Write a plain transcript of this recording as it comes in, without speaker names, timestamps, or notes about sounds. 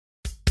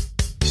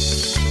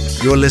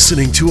You're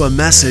listening to a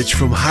message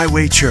from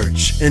Highway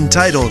Church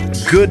entitled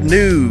Good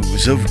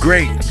News of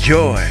Great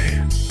Joy.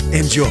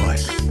 Enjoy.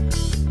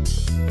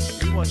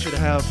 We want you to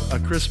have a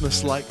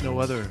Christmas like no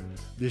other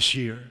this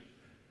year.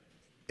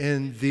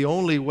 And the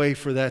only way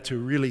for that to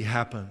really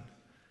happen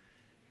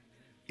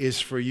is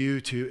for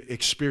you to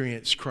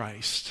experience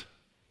Christ,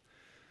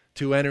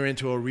 to enter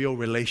into a real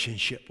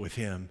relationship with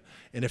Him.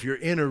 And if you're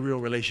in a real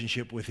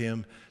relationship with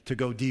Him, to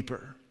go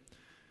deeper.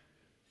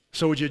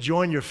 So would you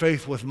join your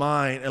faith with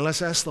mine, and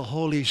let's ask the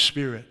Holy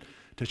Spirit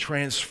to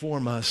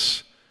transform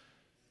us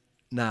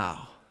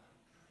now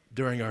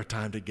during our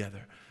time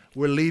together.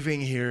 We're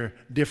leaving here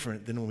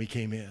different than when we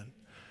came in.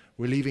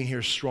 We're leaving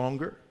here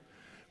stronger.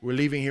 We're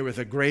leaving here with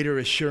a greater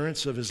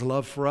assurance of His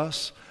love for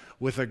us,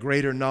 with a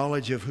greater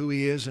knowledge of who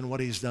He is and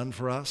what He's done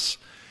for us.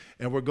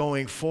 And we're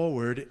going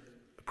forward,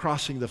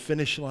 crossing the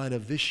finish line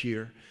of this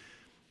year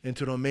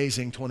into an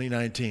amazing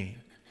 2019.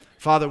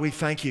 Father, we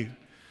thank You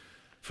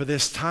for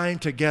this time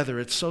together.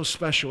 It's so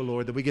special,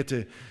 Lord, that we get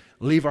to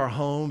leave our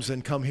homes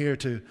and come here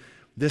to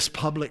this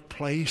public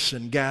place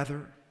and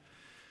gather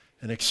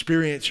and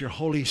experience Your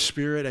Holy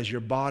Spirit as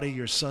Your body,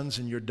 Your sons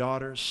and Your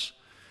daughters,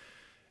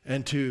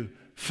 and to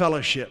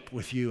fellowship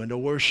with You and to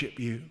worship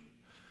You.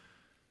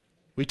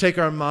 We take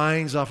our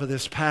minds off of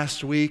this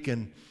past week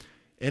and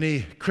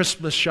any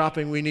Christmas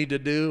shopping we need to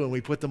do, and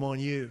we put them on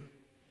You.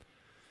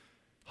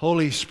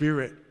 Holy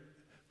Spirit,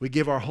 we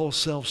give our whole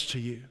selves to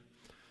You.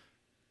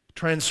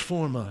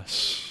 Transform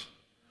us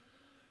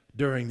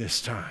during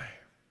this time.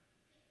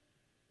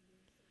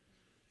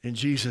 In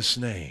Jesus'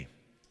 name,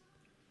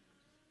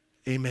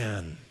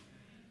 amen.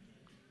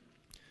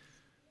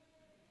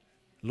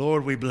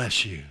 Lord, we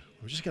bless You.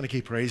 We're just going to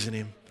keep praising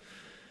Him.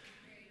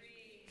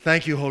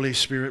 Thank You, Holy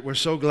Spirit. We're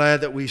so glad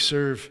that we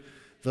serve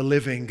the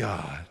living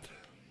God.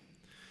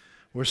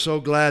 We're so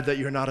glad that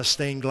You're not a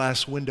stained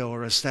glass window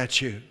or a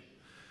statue,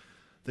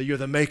 that You're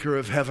the maker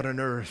of heaven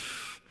and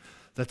earth,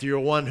 that You're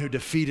one who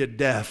defeated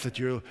death, that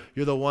you're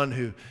the one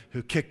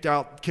who kicked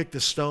the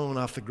stone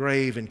off the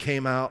grave and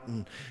came out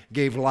and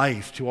gave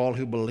life to all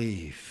who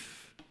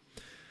believe.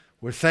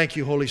 We thank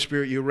You, Holy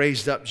Spirit, You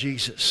raised up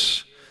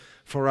Jesus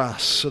for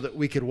us so that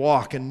we could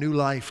walk in new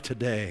life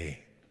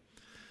today.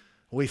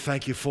 We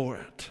thank You for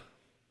it.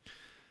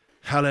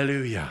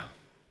 Hallelujah.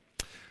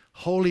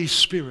 Holy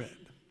Spirit.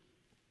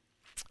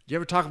 Do you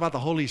ever talk about the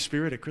Holy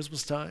Spirit at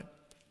Christmas time?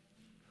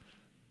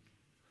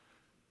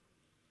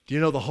 Do you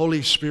know the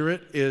Holy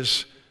Spirit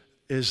is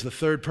the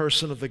third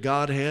person of the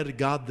Godhead,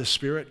 God the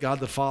Spirit,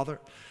 God the Father,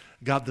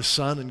 God the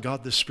Son, and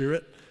God the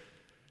Spirit?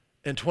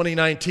 In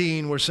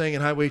 2019, we're saying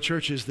in Highway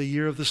Church is the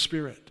year of the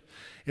Spirit.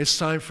 It's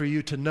time for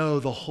you to know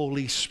the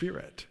Holy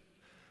Spirit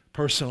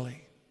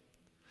personally.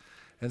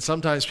 And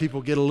sometimes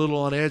people get a little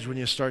on edge when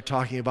you start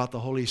talking about the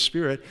Holy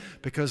Spirit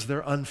because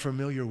they're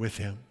unfamiliar with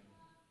Him.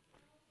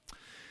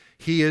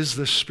 He is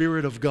the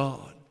Spirit of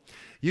God.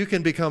 You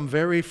can become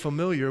very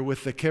familiar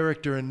with the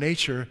character and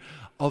nature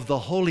of the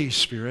Holy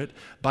Spirit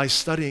by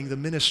studying the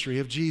ministry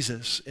of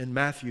Jesus in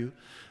Matthew,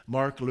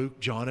 Mark, Luke,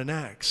 John, and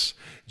Acts.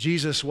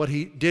 Jesus, what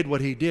he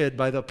did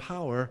by the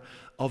power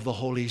of the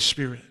Holy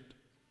Spirit.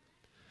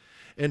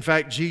 In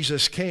fact,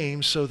 Jesus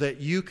came so that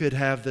you could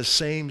have the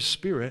same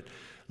Spirit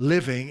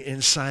living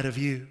inside of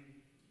you.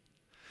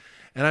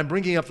 And I'm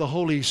bringing up the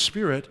Holy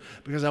Spirit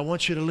because I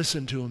want you to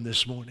listen to Him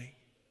this morning.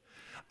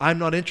 I'm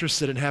not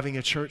interested in having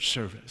a church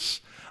service.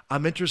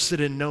 I'm interested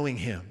in knowing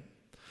Him.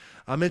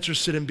 I'm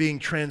interested in being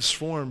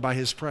transformed by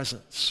His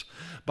presence,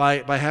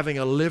 by having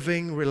a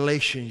living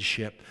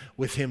relationship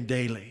with Him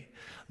daily.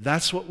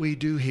 That's what we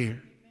do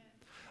here.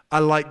 I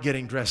like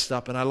getting dressed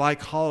up and I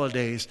like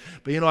holidays,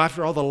 but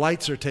after all the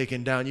lights are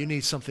taken down, you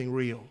need something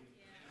real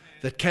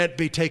that can't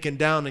be taken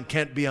down and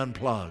can't be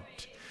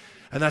unplugged.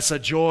 And that's the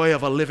joy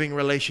of a living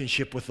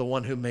relationship with the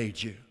one who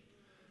made you.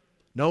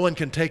 No one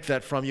can take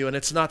that from you, and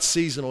it's not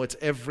seasonal, it's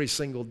every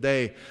single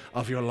day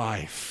of your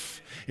life.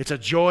 It's a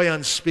joy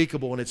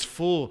unspeakable, and it's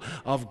full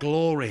of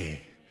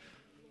glory.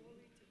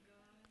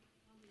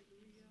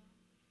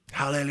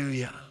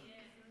 Hallelujah.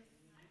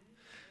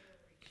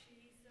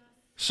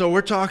 So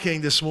we're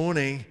talking this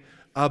morning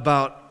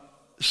about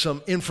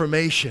some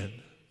information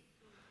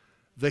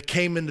that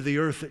came into the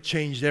earth that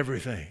changed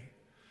everything.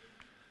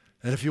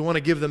 And if you want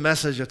to give the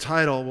message a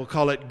title, we'll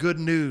call it Good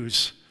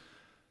News,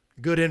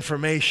 Good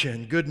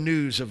Information, Good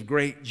News of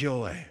Great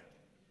Joy.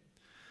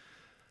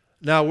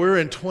 Now we're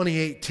in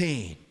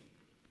 2018.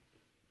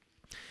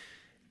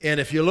 And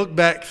if you look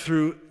back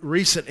through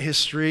recent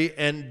history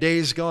and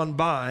days gone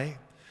by,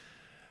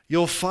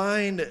 you'll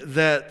find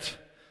that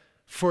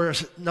for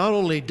not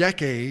only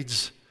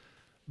decades,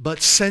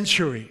 but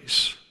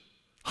centuries,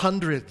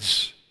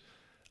 hundreds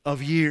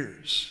of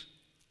years,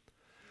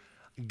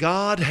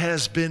 God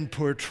has been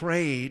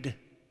portrayed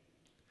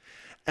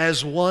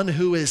as one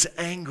who is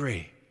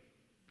angry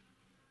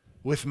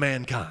with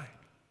mankind.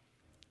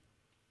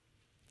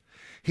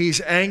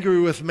 He's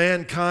angry with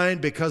mankind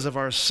because of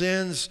our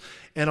sins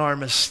and our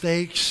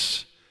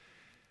mistakes.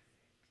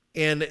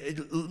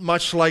 And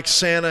much like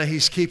Santa,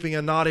 He's keeping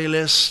a naughty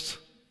list.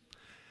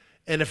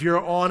 And if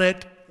you're on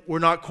it, we're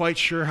not quite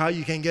sure how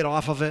you can get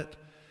off of it.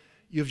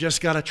 You've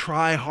just got to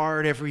try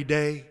hard every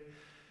day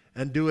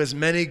and do as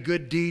many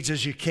good deeds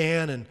as you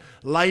can and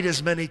light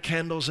as many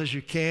candles as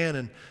you can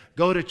and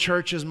go to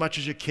church as much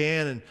as you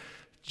can and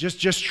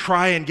just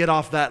try and get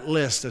off that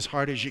list as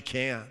hard as you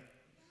can.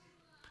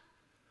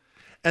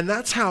 And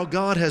that's how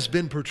God has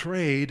been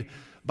portrayed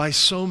by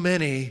so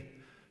many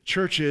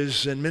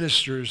churches and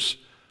ministers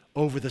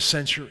over the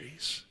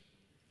centuries.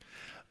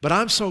 But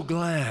I'm so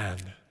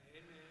glad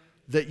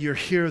that you're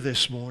here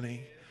this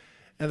morning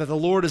and that the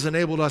Lord has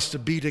enabled us to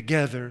be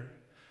together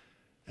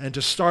and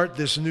to start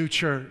this new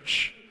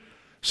church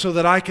so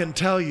that I can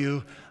tell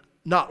you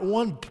not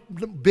one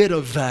bit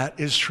of that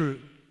is true.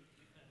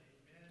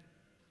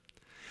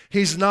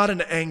 He's not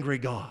an angry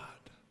God.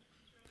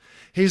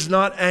 He's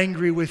not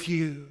angry with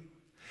you.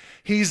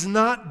 He's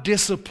not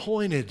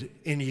disappointed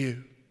in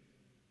you.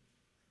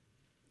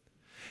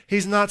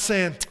 He's not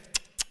saying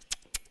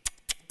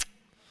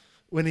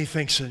when he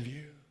thinks of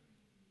you.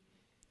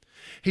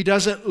 He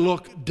doesn't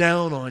look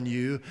down on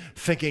you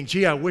thinking,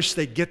 gee, I wish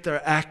they'd get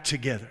their act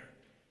together.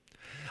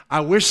 I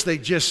wish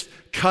they'd just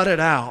cut it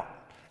out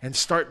and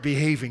start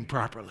behaving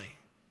properly.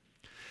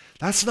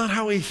 That's not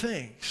how he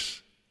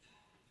thinks.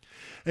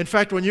 In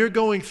fact, when you're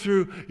going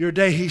through your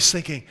day, he's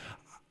thinking,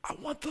 I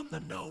want them to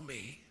know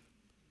me.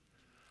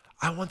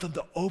 I want them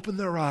to open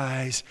their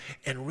eyes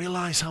and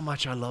realize how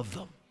much I love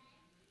them.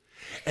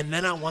 And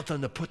then I want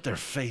them to put their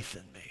faith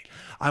in me.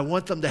 I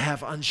want them to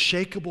have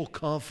unshakable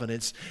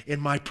confidence in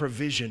my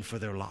provision for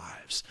their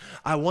lives.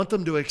 I want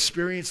them to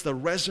experience the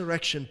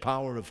resurrection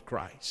power of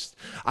Christ.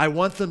 I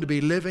want them to be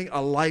living a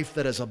life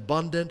that is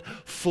abundant,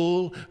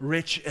 full,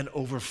 rich, and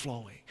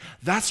overflowing.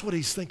 That's what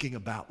he's thinking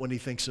about when he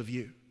thinks of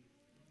you.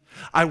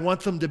 I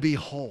want them to be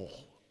whole.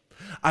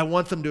 I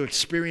want them to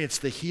experience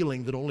the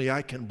healing that only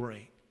I can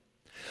bring.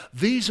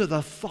 These are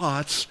the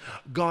thoughts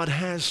God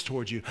has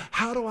toward you.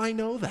 How do I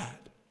know that?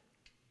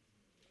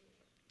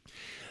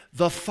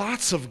 The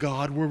thoughts of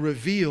God were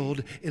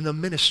revealed in the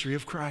ministry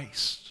of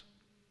Christ.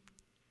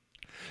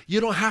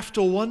 You don't have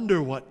to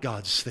wonder what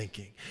God's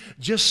thinking.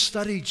 Just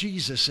study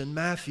Jesus in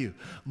Matthew,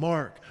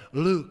 Mark,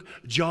 Luke,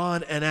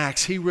 John, and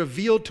Acts. He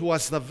revealed to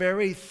us the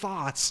very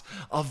thoughts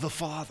of the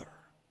Father.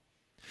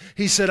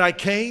 He said, I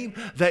came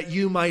that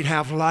you might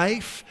have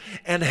life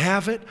and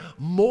have it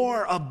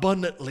more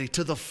abundantly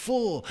to the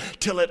full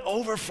till it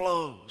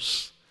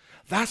overflows.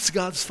 That's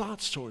God's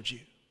thoughts towards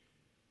you.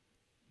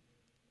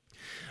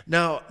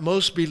 Now,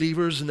 most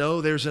believers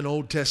know there's an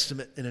Old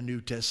Testament and a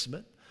New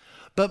Testament,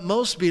 but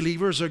most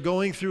believers are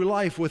going through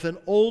life with an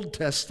Old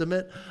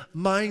Testament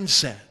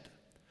mindset,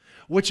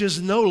 which is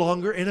no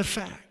longer in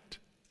effect.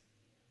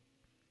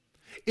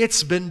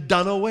 It's been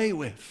done away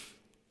with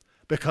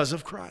because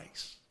of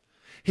Christ.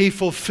 He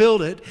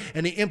fulfilled it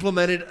and he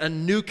implemented a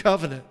new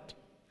covenant.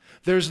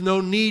 There's no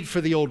need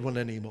for the old one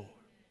anymore.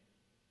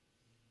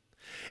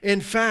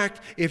 In fact,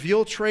 if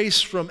you'll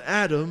trace from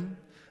Adam,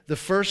 the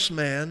first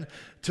man,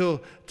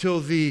 till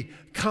the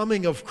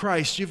coming of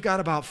Christ, you've got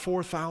about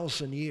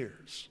 4,000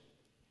 years.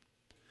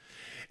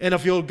 And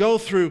if you'll go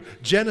through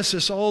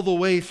Genesis all the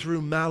way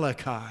through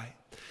Malachi,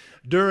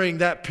 during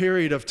that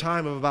period of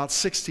time of about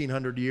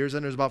 1,600 years,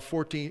 and there's about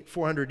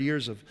 400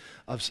 years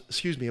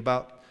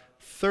about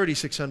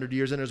 3,600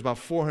 years, and there's about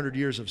 400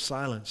 years of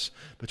silence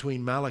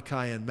between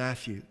Malachi and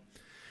Matthew.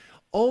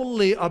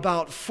 Only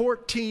about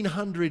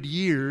 1,400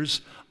 years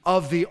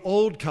of the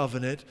Old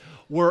Covenant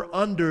were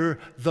under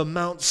the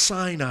Mount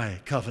Sinai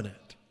covenant.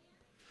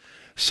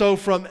 So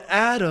from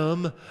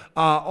Adam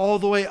all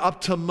the way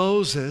up to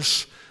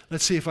Moses,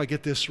 let's see if I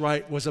get this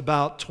right, was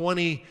about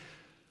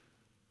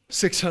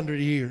 2,600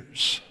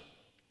 years.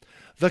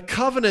 The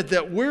covenant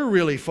that we're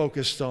really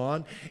focused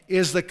on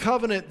is the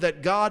covenant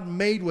that God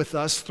made with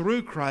us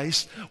through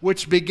Christ,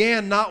 which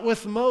began not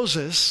with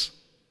Moses,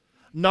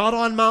 not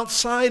on Mount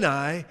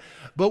Sinai,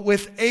 but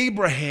with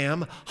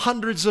Abraham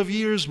hundreds of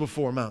years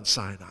before Mount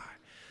Sinai,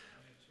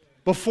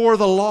 before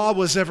the law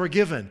was ever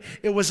given.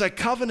 It was a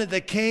covenant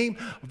that came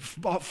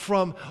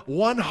from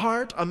one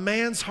heart, a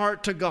man's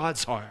heart, to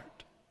God's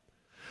heart,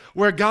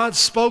 where God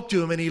spoke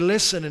to him and he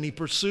listened and he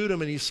pursued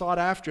him and he sought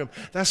after him.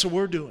 That's what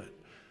we're doing.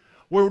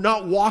 We're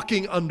not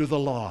walking under the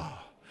law.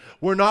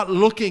 We're not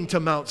looking to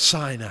Mount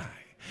Sinai.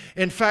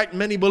 In fact,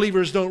 many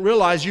believers don't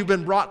realize you've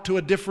been brought to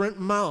a different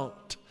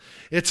mount.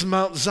 It's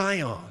Mount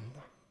Zion.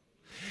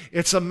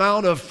 It's a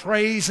mount of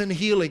praise and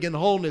healing and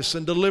wholeness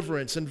and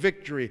deliverance and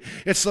victory.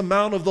 It's the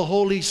mount of the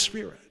Holy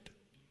Spirit.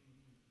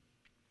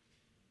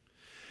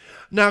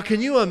 Now,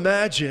 can you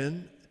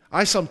imagine,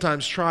 I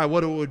sometimes try,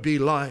 what it would be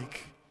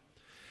like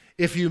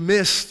if you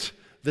missed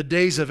the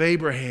days of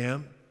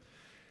Abraham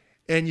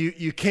and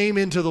you came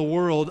into the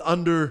world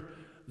under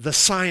the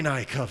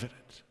Sinai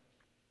covenant,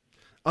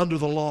 under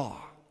the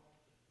law.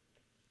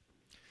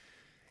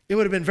 It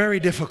would have been very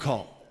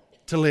difficult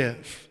to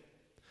live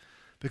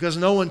because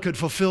no one could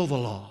fulfill the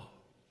law.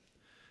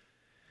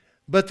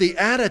 But the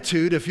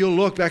attitude, if you'll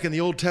look back in the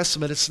Old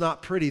Testament, it's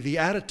not pretty. The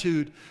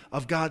attitude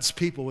of God's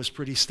people was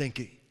pretty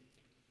stinky.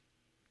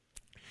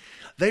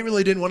 They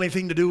really didn't want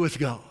anything to do with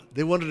God.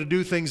 They wanted to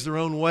do things their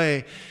own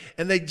way,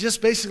 and they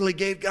just basically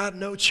gave God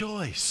no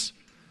choice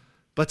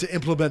but to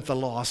implement the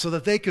law so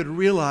that they could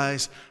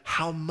realize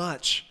how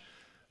much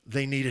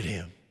they needed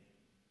Him.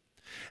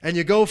 And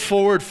you go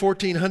forward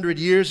 1,400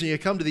 years and you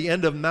come to the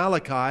end of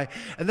Malachi,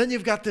 and then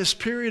you've got this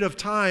period of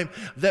time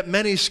that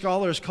many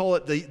scholars call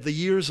it the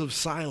years of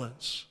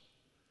silence,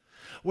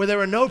 where there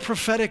are no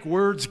prophetic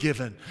words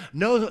given,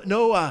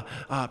 no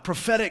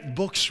prophetic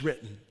books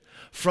written.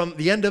 From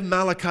the end of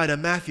Malachi to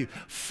Matthew,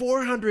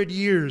 400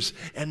 years,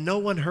 and no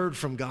one heard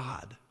from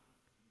God.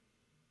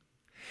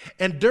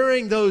 And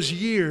during those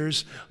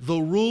years, the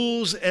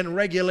rules and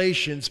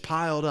regulations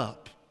piled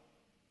up.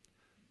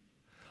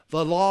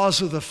 The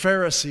laws of the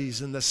Pharisees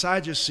and the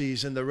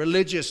Sadducees and the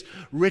religious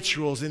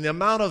rituals and the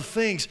amount of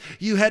things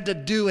you had to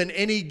do in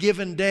any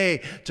given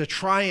day to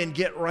try and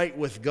get right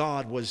with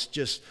God was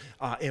just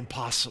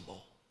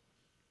impossible.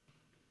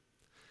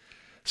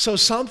 So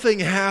something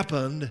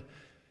happened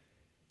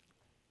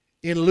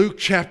in Luke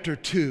chapter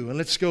 2, and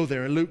let's go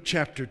there in Luke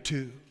chapter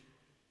 2.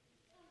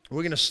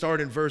 We're going to start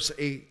in verse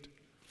 8.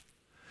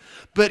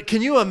 But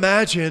can you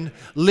imagine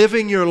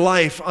living your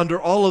life under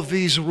all of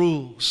these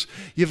rules?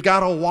 You've got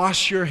to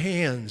wash your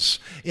hands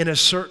in a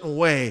certain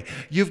way.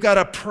 You've got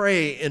to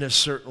pray in a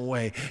certain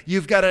way.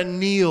 You've got to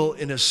kneel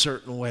in a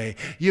certain way.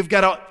 You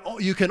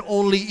can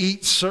only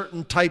eat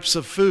certain types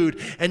of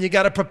food, and you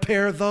got to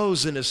prepare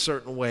those in a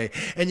certain way.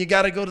 And you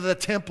got to go to the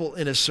temple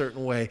in a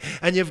certain way.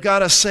 And you've got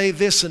to say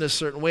this in a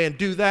certain way and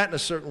do that in a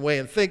certain way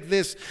and think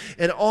this,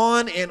 and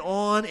on and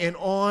on and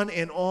on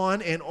and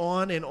on and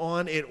on and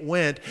on it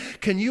went.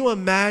 Can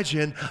you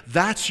imagine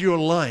that's your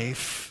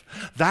life?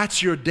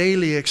 That's your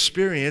daily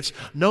experience.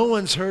 No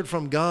one's heard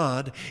from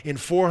God in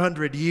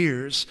 400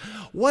 years.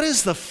 What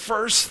is the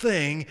first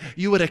thing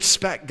you would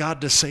expect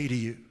God to say to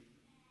you?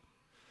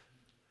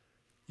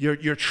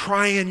 You're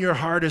trying your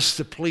hardest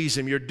to please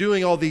Him. You're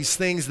doing all these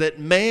things that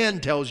man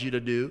tells you to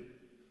do,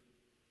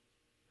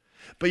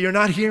 but you're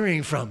not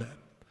hearing from Him.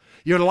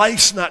 Your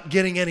life's not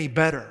getting any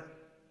better.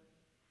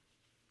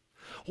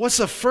 What's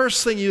the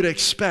first thing you'd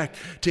expect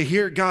to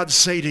hear God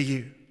say to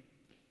you?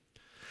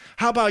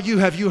 How about you?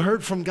 Have you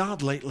heard from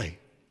God lately?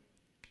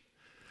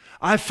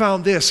 I've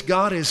found this: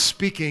 God is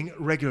speaking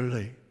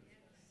regularly.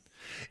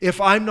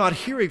 If I'm not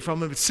hearing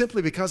from Him, it's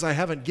simply because I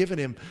haven't given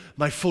Him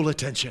my full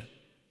attention.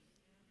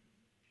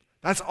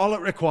 That's all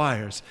it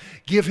requires.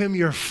 Give Him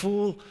your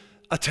full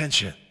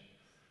attention.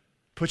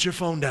 Put your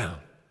phone down.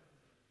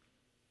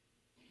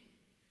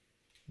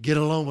 Get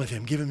alone with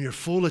Him. Give Him your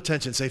full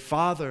attention. Say,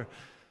 Father,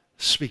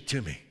 speak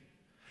to me.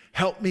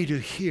 Help me to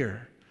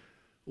hear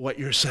what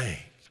you're saying.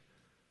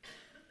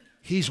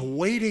 He's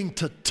waiting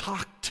to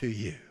talk to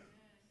you.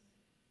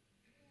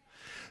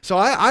 So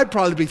I'd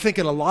probably be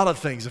thinking a lot of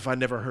things if I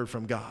never heard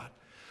from God.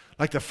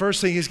 Like the first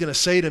thing He's going to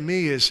say to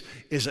me is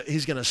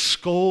He's going to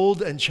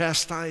scold and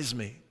chastise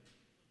me.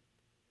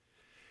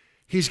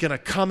 He's going to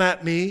come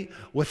at me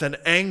with an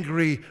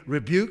angry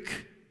rebuke,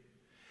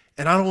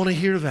 and I don't want to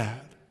hear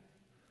that.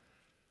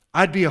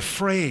 I'd be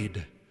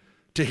afraid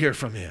to hear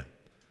from Him.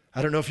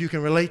 I don't know if you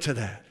can relate to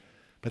that,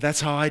 but that's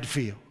how I'd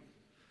feel.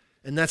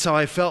 And that's how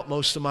I felt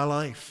most of my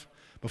life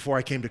before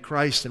I came to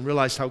Christ and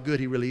realized how good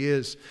He really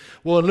is.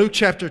 Well, in Luke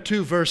chapter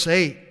 2, verse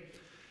 8,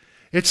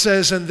 it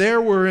says, "And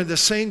there were in the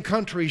same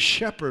country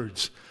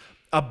shepherds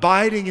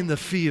abiding in the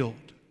field."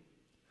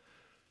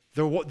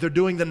 They're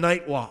doing the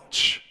night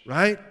watch,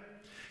 right?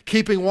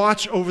 Keeping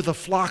watch over the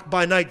flock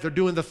by night. They're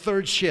doing the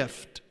third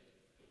shift.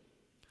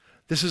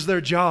 This is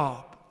their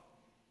job.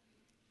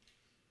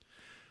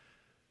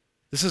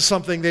 This is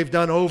something they've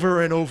done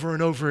over and over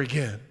and over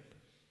again.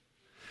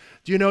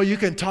 Do you know you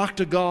can talk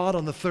to God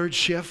on the third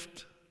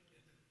shift?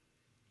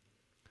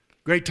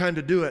 Great time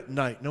to do it at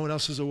night. No one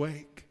else is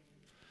awake.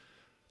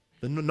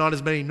 Not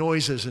as many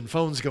noises and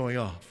phones going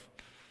off.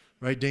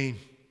 Right, Dean?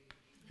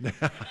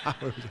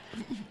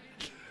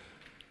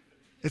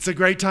 It's a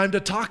great time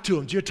to talk to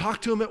Him. Do you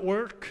talk to Him at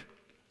work?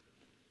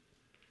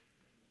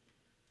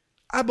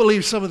 I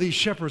believe some of these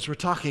shepherds were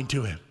talking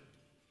to Him.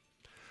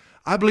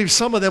 I believe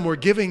some of them were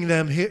giving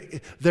them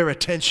their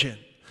attention.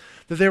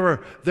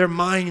 That their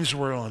minds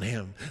were on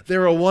Him. They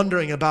were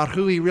wondering about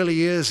who He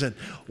really is and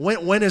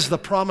when is the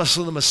promise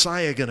of the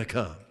Messiah going to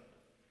come.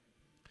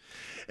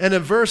 And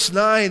in verse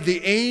 9,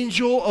 the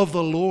angel of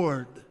the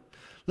Lord.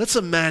 Let's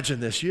imagine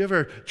this. You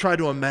ever try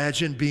to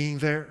imagine being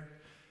there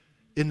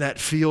in that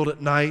field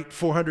at night?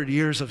 400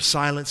 years of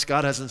silence.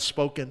 God hasn't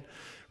spoken.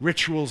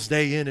 Rituals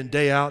day in and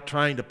day out,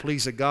 trying to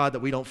please a God that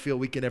we don't feel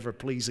we can ever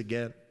please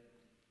again.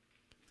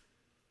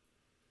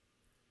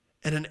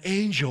 And an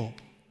angel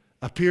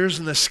appears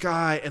in the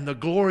sky, and the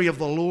glory of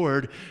the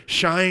Lord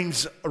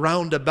shines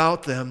around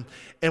about them.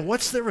 And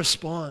what's their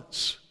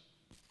response?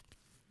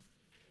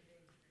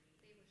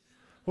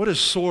 What does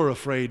sore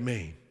afraid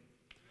mean?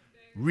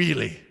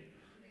 Really,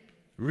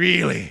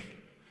 really,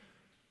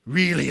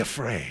 really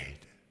afraid.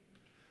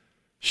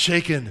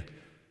 Shaken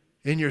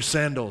in your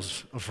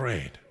sandals,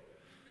 afraid.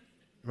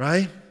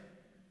 Right?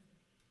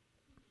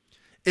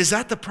 Is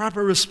that the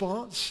proper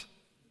response?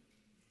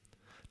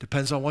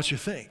 Depends on what you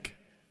think.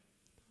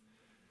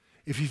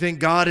 If you think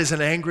God is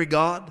an angry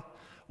God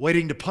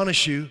waiting to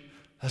punish you,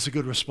 that's a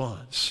good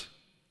response.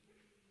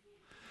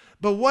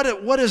 But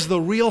what is the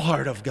real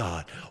heart of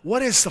God?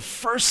 What is the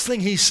first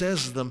thing he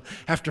says to them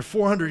after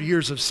 400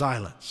 years of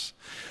silence?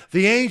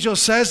 The angel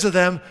says to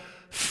them,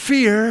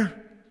 fear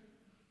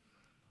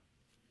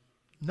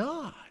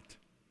not.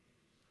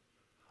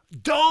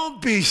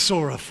 Don't be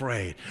sore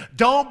afraid.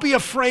 Don't be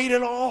afraid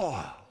at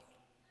all.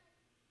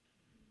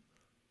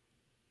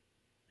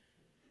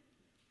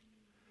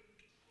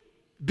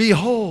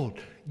 Behold,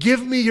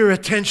 give me your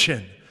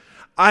attention.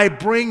 I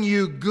bring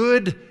you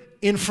good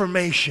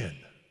information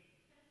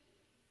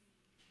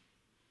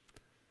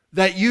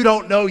that you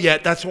don't know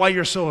yet. That's why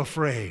you're so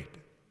afraid.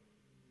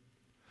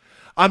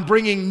 I'm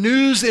bringing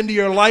news into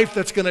your life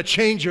that's going to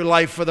change your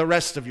life for the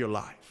rest of your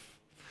life.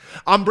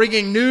 I'm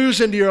bringing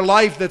news into your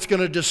life that's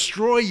going to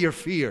destroy your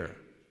fear.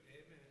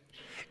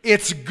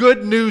 It's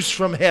good news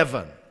from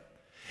heaven,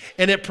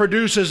 and it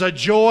produces a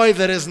joy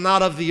that is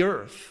not of the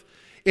earth.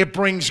 It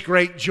brings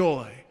great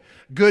joy.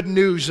 Good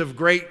news of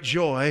great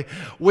joy,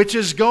 which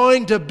is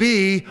going to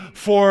be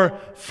for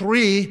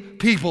 3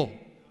 people.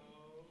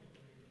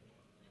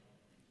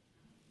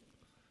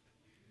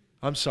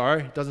 I'm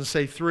sorry, it doesn't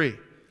say 3.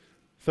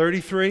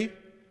 33,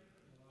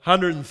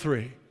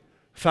 103.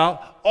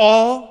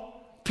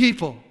 All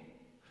people.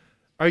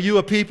 Are you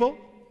a people?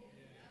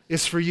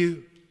 It's for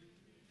you.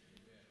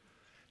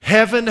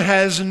 Heaven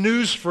has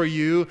news for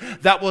you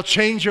that will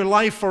change your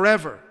life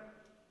forever.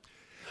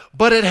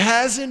 But it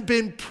hasn't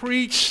been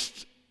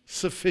preached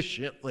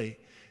sufficiently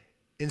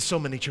in so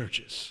many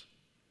churches.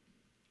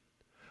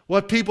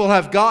 What people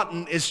have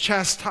gotten is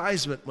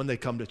chastisement when they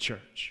come to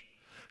church,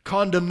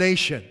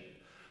 condemnation,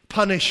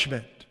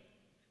 punishment.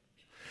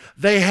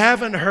 They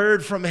haven't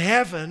heard from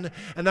heaven,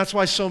 and that's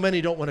why so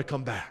many don't want to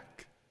come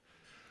back.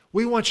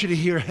 We want you to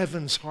hear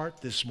heaven's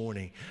heart this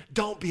morning.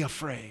 Don't be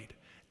afraid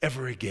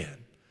ever again,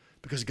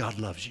 because God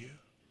loves you.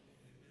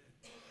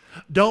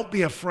 Don't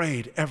be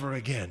afraid ever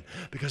again,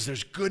 because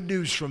there's good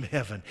news from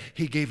heaven.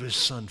 He gave his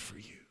son for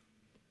you.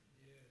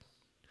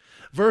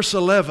 Verse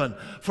 11,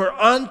 for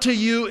unto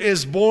you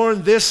is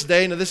born this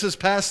day. Now this is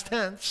past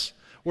tense.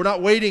 We're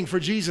not waiting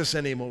for Jesus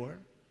anymore,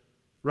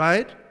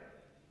 right?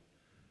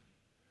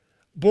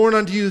 Born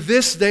unto you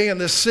this day in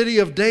the city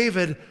of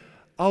David,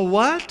 a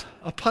what?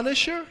 A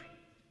punisher?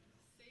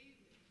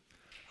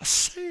 A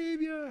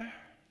Savior.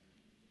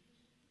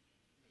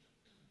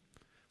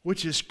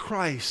 Which is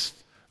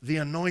Christ, the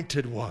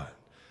anointed one,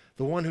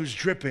 the one who's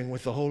dripping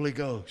with the Holy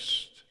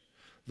Ghost,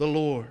 the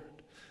Lord.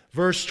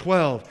 Verse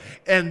 12,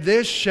 and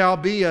this shall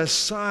be a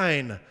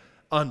sign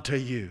unto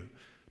you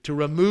to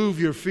remove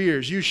your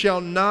fears. You shall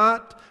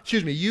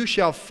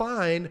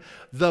find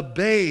the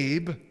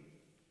babe,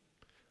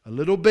 a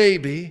little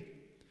baby,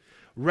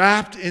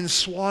 wrapped in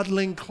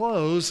swaddling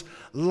clothes,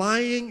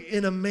 lying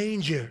in a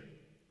manger.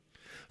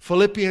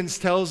 Philippians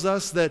tells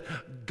us that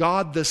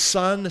God the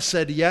Son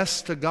said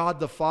yes to God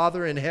the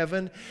Father in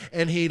heaven,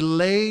 and he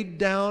laid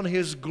down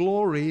his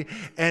glory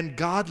and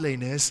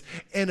godliness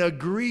and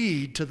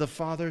agreed to the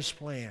Father's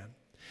plan.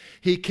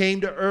 He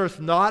came to earth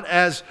not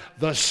as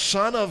the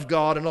Son of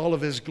God in all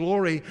of his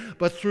glory,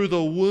 but through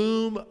the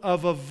womb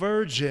of a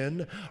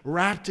virgin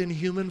wrapped in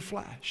human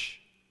flesh.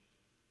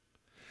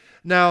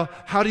 Now,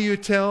 how do you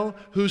tell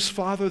whose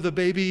father the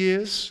baby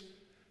is?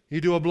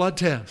 You do a blood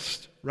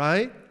test,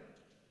 right?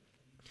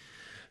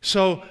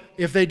 So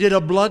if they did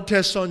a blood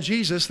test on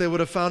Jesus, they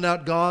would have found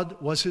out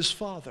God was his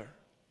father,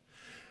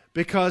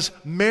 because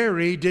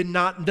Mary did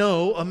not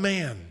know a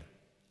man.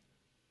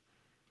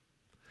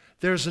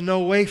 There's no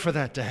way for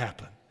that to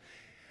happen.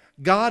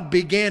 God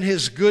began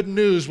his good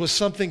news with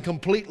something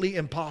completely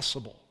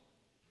impossible.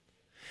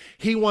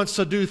 He wants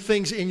to do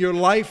things in your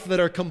life that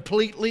are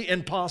completely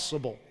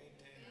impossible.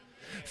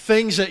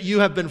 Things that you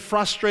have been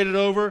frustrated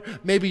over,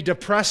 maybe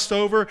depressed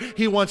over,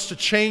 he wants to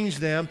change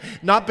them,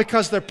 not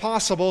because they're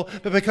possible,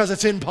 but because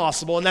it's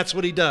impossible, and that's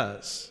what he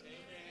does.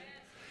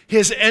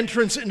 His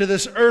entrance into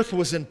this earth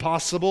was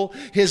impossible,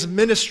 his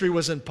ministry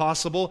was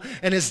impossible,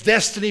 and his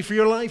destiny for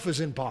your life was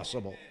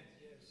impossible.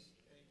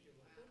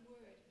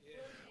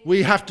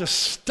 We have to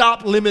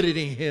stop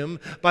limiting him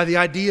by the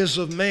ideas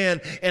of man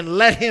and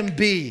let him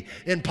be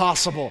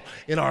impossible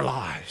in our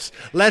lives.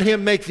 Let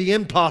him make the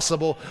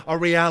impossible a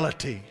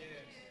reality.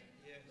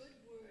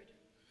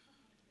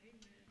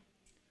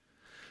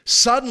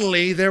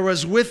 Suddenly there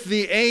was with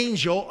the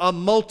angel a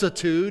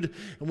multitude,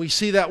 and we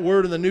see that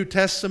word in the New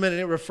Testament,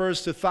 and it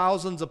refers to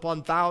thousands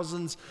upon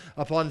thousands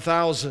upon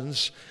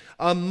thousands.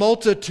 A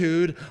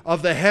multitude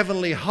of the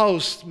heavenly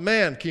host.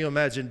 Man, can you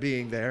imagine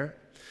being there?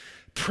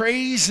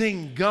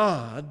 Praising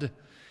God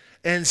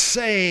and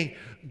saying,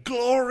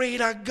 glory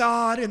to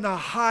God in the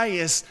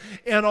highest,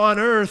 and on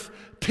earth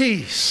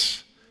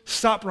peace.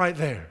 Stop right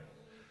there.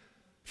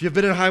 If you've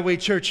been at Highway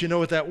Church, you know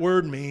what that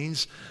word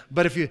means.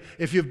 But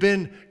if you've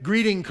been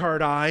greeting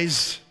card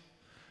eyes,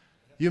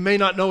 you may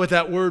not know what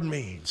that word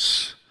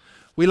means.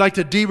 We like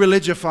to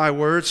de-religify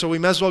words, so we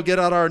may as well get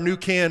out our new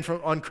can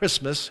on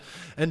Christmas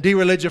and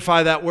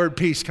de-religify that word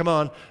peace. Come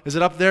on. Is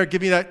it up there?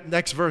 Give me that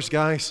next verse,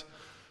 guys.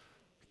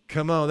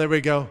 Come on, there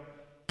we go.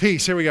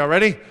 Peace. Here we go.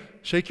 Ready?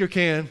 Shake your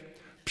can.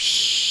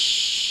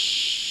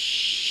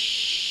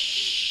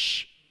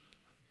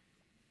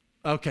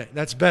 Okay,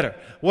 that's better.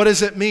 What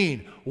does it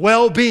mean?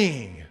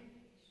 Well-being.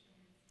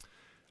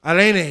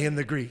 Irene in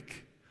the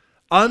Greek.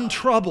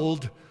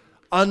 Untroubled,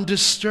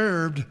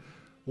 undisturbed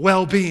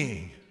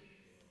well-being.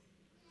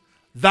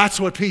 That's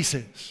what peace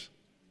is.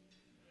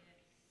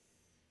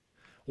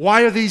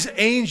 Why are these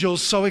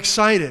angels so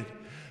excited?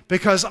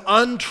 Because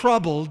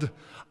untroubled,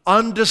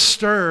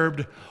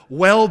 undisturbed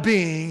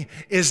well-being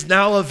is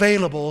now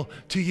available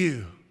to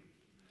you.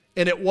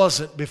 And it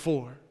wasn't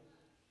before.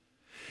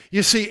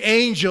 You see,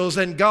 angels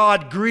and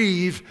God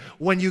grieve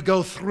when you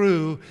go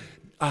through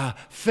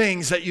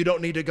things that you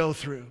don't need to go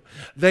through.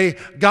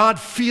 God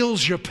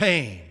feels your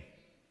pain.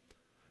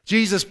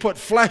 Jesus put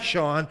flesh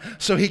on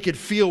so he could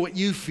feel what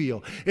you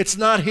feel. It's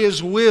not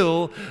his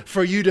will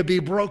for you to be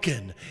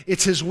broken.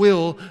 It's his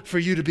will for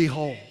you to be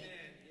whole.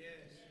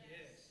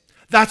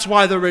 That's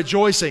why they're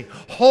rejoicing.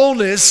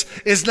 Wholeness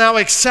is now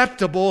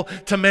acceptable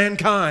to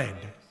mankind.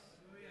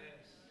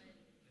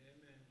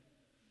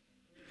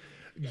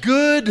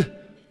 Good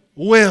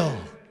will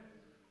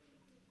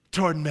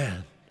toward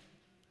men.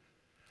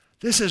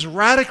 This is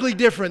radically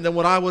different than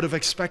what I would have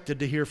expected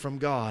to hear from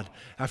God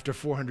after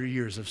 400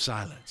 years of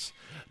silence.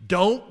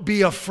 Don't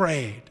be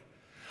afraid.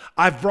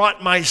 I've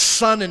brought my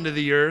son into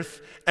the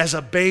earth as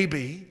a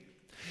baby.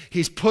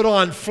 He's put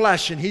on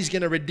flesh and he's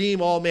going to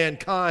redeem all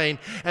mankind.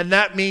 And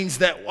that means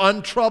that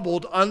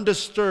untroubled,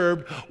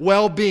 undisturbed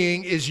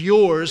well-being is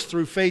yours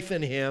through faith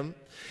in him.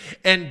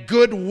 And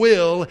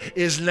goodwill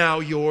is now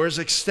yours,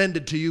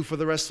 extended to you for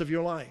the rest of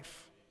your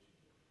life.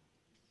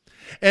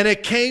 And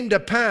it came to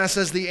pass,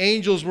 as the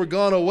angels were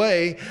gone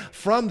away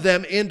from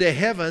them into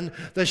heaven,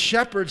 the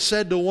shepherds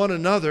said to one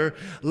another,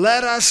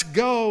 let us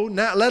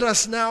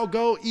now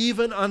go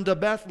even unto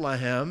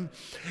Bethlehem,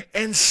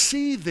 and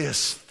see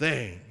this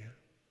thing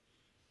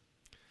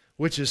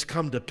which is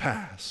come to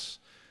pass,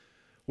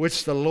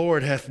 which the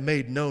Lord hath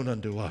made known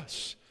unto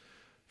us.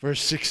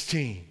 Verse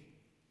 16.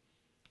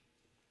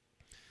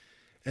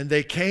 And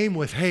they came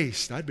with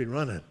haste. I'd be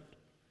running.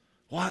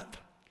 What?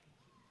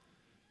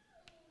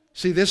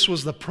 See, this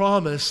was the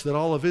promise that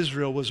all of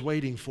Israel was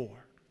waiting for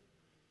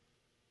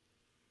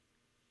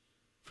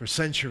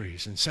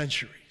centuries and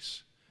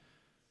centuries.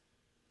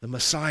 The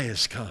Messiah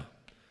has come.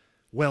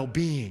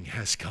 Well-being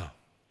has come.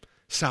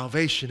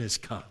 Salvation has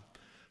come.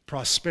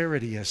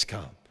 Prosperity has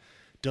come.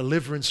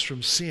 Deliverance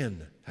from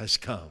sin has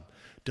come.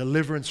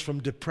 Deliverance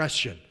from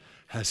depression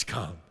has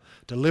come.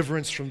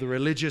 Deliverance from the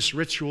religious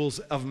rituals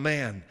of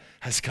man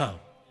has come.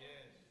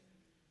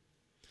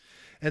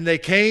 And they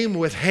came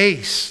with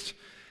haste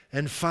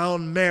and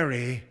found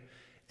Mary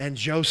and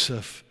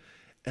Joseph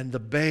and the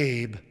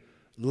babe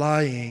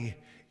lying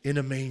in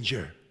a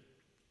manger.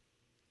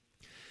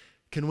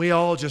 Can we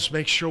all just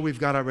make sure we've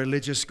got our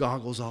religious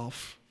goggles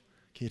off?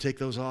 Can you take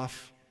those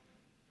off?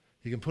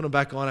 You can put them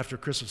back on after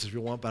Christmas if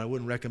you want, but I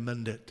wouldn't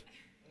recommend it.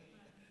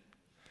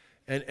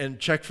 And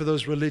check for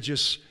those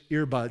religious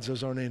earbuds.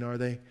 Those aren't in, are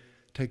they?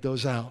 Take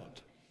those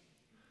out.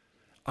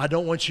 I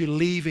don't want you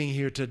leaving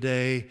here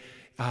today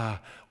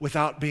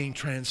without being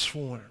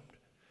transformed.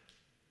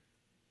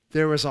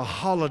 There was a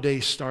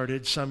holiday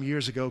started some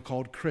years ago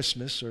called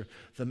Christmas, or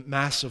the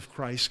Mass of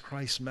Christ,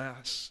 Christ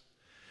Mass.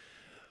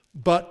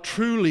 But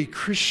truly,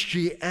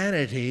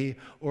 Christianity,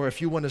 or if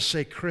you want to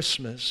say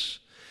Christmas,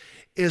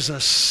 is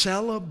a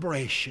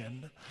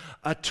celebration,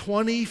 a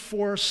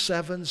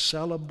 24/7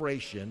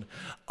 celebration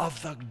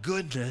of the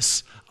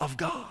goodness of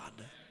God.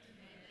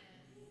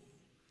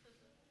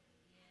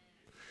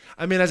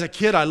 I mean, as a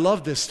kid, I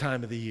loved this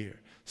time of the year.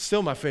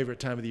 Still my favorite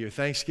time of the year,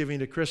 Thanksgiving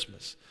to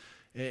Christmas.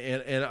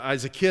 And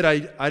as a kid,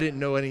 I didn't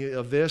know any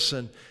of this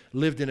and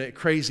lived in a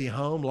crazy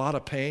home, a lot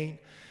of pain.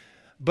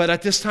 But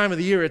at this time of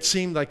the year, it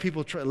seemed like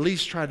people at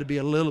least tried to be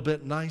a little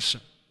bit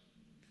nicer.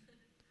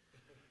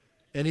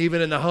 And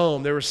even in the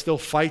home, there were still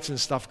fights and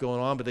stuff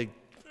going on, but they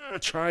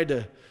tried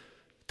to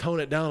tone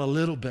it down a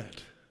little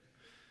bit.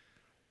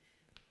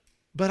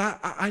 But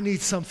I need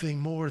something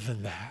more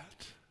than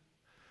that.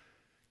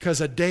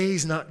 Because a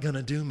day's not going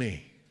to do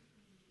me.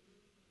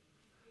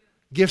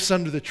 Gifts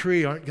under the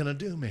tree aren't going to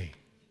do me.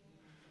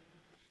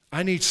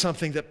 I need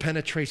something that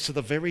penetrates to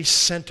the very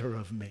center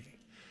of me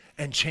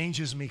and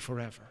changes me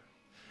forever.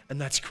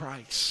 And that's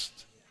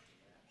Christ.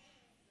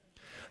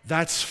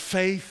 That's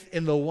faith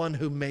in the one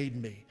who made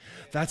me.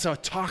 That's our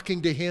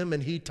talking to him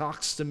and he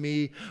talks to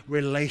me,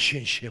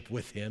 relationship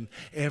with him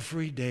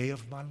every day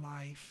of my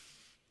life.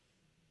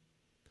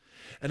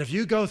 And if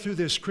you go through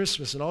this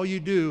Christmas and all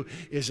you do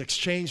is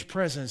exchange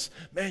presents,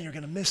 man, you're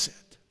going to miss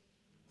it.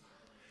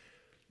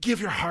 Give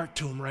your heart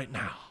to him right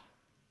now.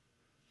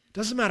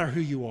 Doesn't matter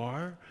who you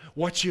are,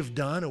 what you've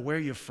done, or where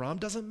you're from.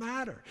 Doesn't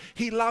matter.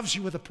 He loves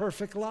you with a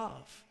perfect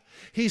love.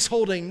 He's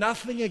holding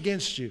nothing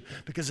against you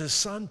because his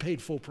son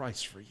paid full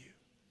price for you.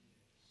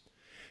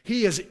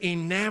 He is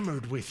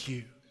enamored with you.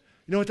 You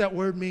know what that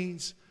word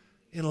means?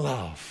 In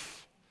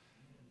love.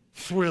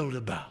 Thrilled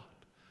about.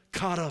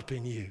 Caught up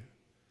in you.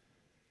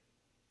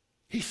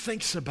 He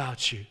thinks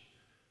about you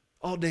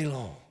all day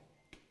long.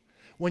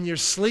 When you're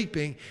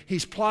sleeping,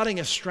 He's plotting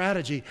a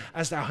strategy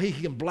as to how He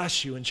can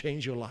bless you and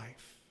change your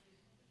life.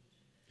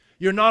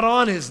 You're not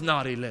on His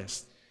naughty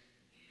list.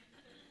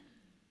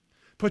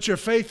 Put your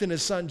faith in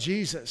His Son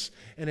Jesus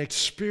and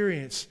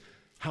experience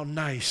how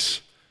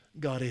nice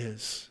God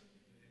is.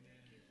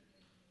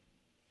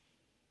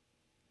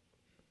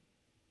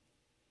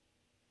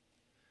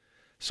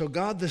 So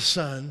God the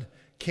Son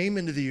came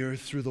into the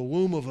earth through the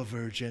womb of a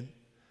virgin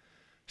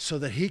so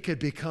that He could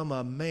become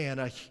a man,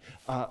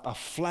 a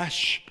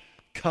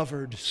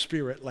flesh-covered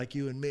spirit like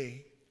you and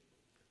me.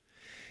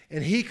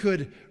 And He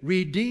could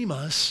redeem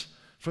us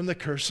from the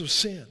curse of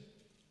sin.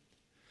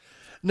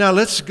 Now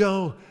let's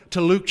go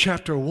to Luke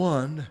chapter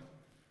 1.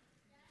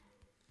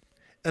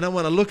 And I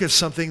want to look at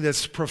something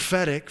that's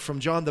prophetic from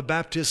John the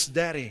Baptist's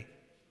daddy,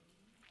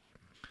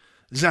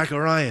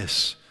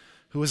 Zacharias,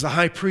 who was the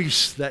high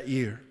priest that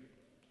year.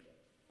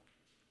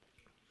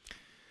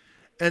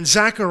 And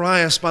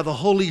Zacharias, by the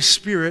Holy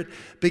Spirit,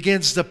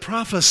 begins to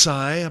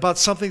prophesy about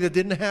something that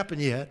didn't happen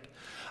yet,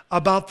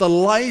 about the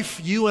life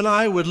you and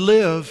I would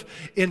live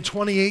in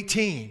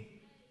 2018.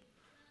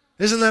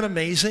 Isn't that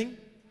amazing?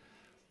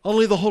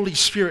 Only the Holy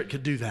Spirit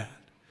could do that.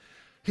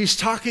 He's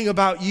talking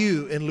about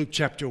you in Luke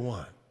chapter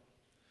 1.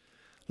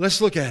 Let's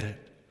look at it.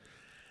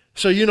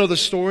 So you know the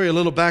story, a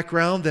little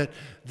background,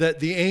 that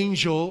the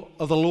angel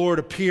of the Lord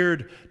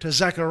appeared to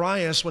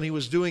Zacharias when he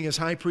was doing his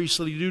high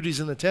priestly duties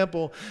in the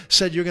temple,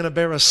 said, you're going to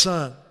bear a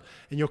son,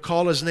 and you'll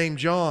call his name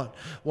John.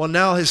 Well,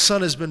 now his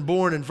son has been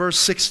born in verse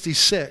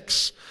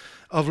 66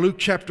 of Luke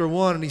chapter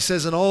 1, and he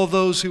says, and all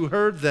those who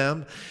heard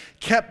them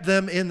kept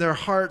them in their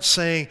hearts,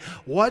 saying,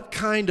 what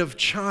kind of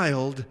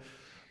child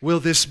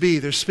will this be?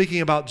 They're speaking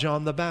about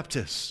John the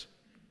Baptist.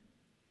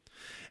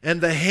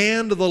 And the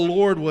hand of the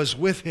Lord was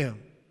with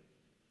him.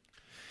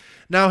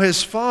 Now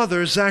his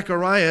father,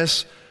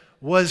 Zacharias,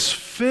 was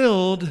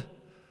filled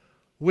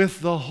with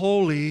the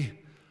Holy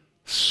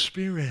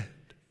Spirit.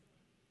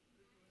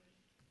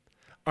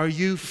 Are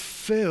you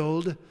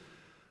filled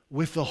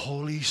with the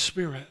Holy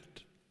Spirit?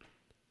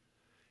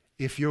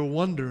 If you're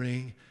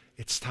wondering,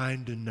 it's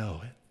time to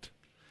know it.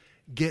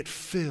 Get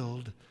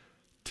filled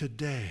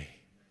today.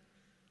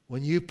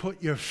 When you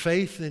put your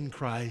faith in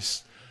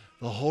Christ,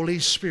 the Holy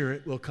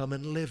Spirit will come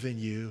and live in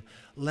you.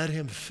 Let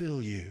Him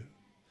fill you.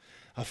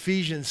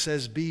 Ephesians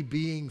says, be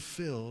being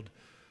filled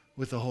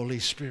with the Holy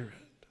Spirit.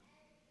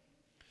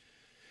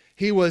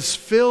 He was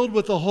filled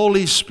with the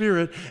Holy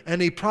Spirit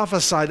and He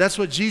prophesied. That's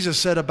what Jesus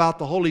said about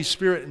the Holy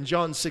Spirit in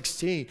John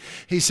 16.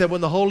 He said,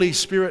 when the Holy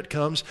Spirit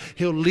comes,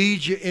 He'll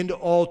lead you into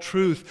all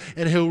truth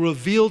and He'll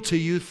reveal to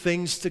you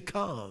things to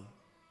come.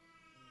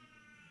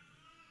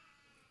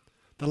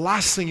 The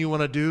last thing you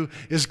want to do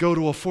is go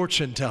to a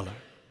fortune teller,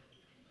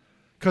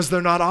 because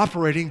they're not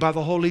operating by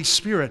the Holy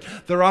Spirit.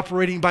 They're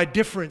operating by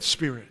different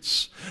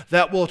spirits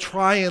that will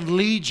try and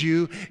lead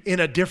you in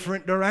a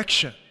different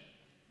direction.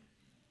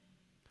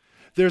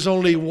 There's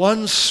only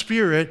one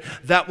Spirit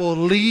that will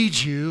lead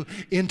you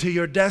into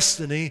your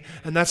destiny,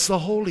 and that's the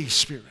Holy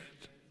Spirit.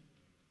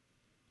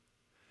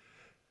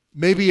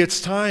 Maybe it's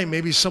time,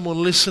 maybe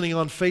someone listening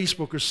on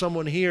Facebook or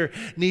someone here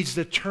needs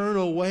to turn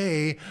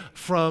away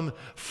from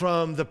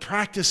the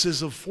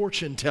practices of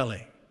fortune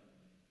telling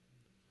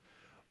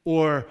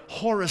or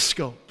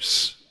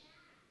horoscopes.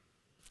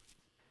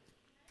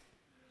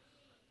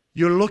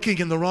 You're looking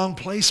in the wrong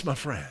place, my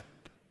friend.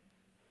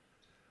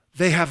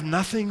 They have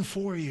nothing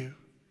for you.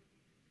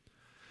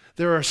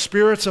 There are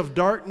spirits of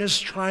darkness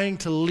trying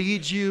to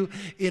lead you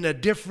in a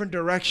different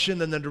direction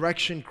than the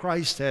direction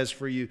Christ has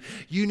for you.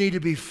 You need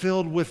to be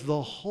filled with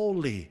the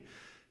Holy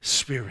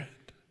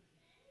Spirit,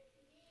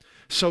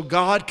 so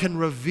God can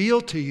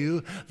reveal to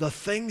you the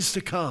things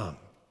to come,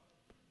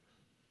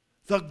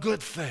 the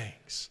good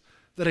things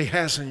that He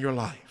has in your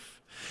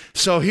life.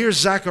 So here's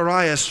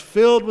Zacharias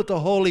filled with the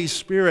Holy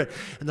Spirit,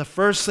 and the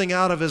first thing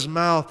out of his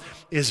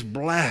mouth is,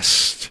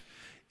 blessed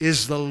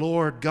is the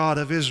Lord God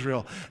of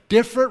Israel.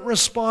 Different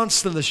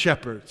response than the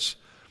shepherds.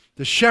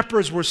 The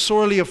shepherds were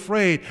sorely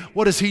afraid.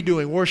 What is he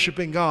doing?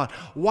 Worshiping God.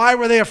 Why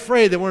were they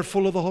afraid? They weren't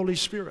full of the Holy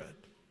Spirit.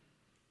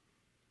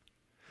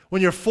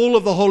 When you're full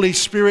of the Holy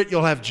Spirit,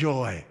 you'll have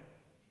joy.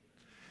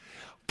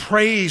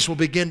 Praise will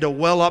begin to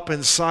well up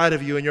inside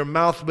of you, and your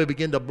mouth will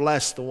begin to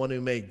bless the one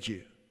who made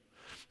you.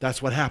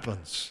 That's what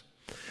happens.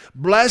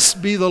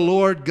 Blessed be the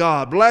Lord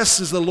God. Blessed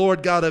is the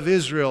Lord God of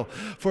Israel,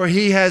 for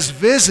He has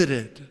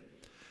visited.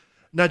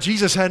 Now,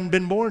 Jesus hadn't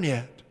been born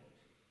yet,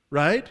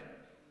 right?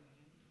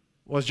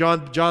 Was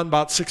John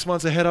about 6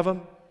 months ahead of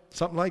him?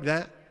 Something like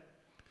that.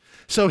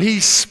 So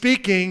he's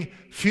speaking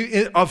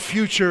of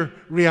future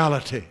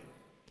reality.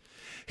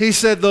 He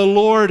said, the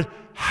Lord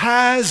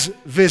has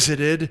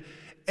visited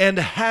and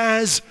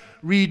has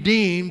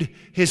redeemed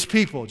His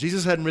people.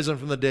 Jesus hadn't risen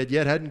from the dead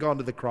yet, hadn't gone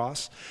to the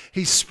cross.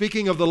 He's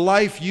speaking of the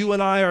life you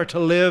and I are to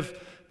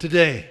live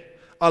today,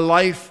 a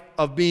life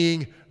of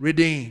being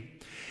redeemed,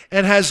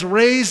 and has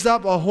raised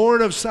up a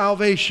horn of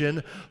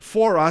salvation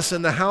for us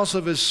in the house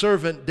of His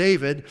servant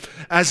David,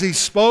 as He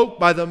spoke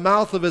by the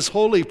mouth of His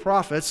holy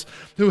prophets,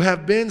 who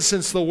have been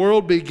since the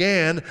world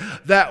began,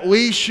 that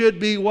we should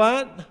be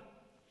what?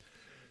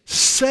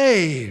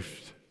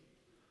 saved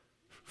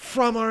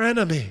from our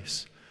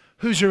enemies.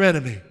 Who's your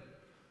enemy?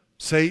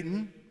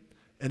 Satan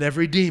and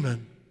every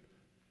demon,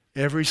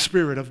 every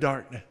spirit of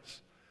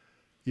darkness.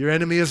 Your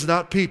enemy is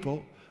not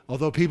people,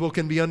 although people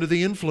can be under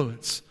the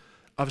influence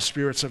of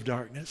spirits of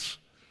darkness.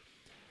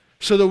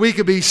 So that we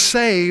could be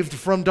saved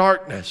from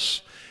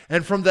darkness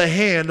and from the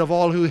hand of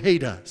all who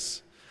hate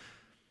us.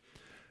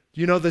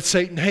 You know that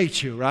Satan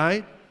hates you,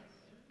 right?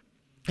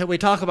 And we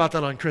talk about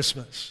that on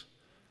Christmas.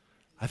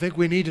 I think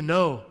we need to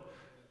know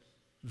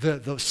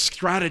the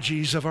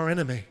strategies of our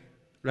enemy,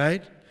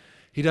 right?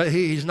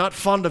 He's not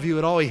fond of you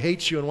at all. He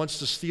hates you and wants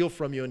to steal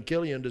from you and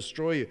kill you and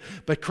destroy you.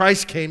 But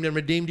Christ came and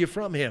redeemed you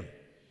from him.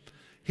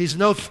 He's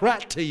no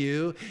threat to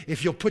you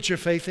if you'll put your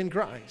faith in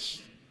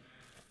Christ.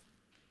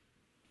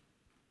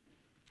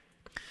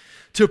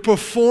 To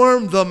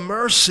perform the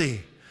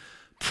mercy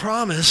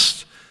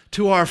promised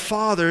to our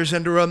fathers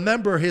and to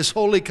remember his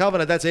holy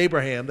covenant. That's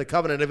Abraham, the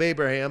covenant of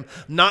Abraham,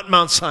 not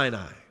Mount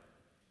Sinai.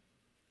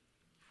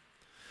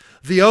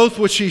 The oath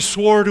which he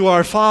swore to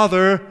our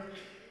father,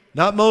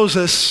 not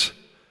Moses.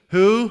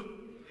 Who?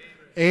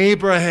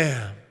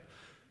 Abraham.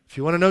 If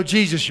you want to know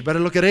Jesus, you better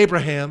look at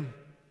Abraham.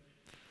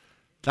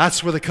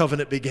 That's where the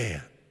covenant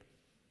began.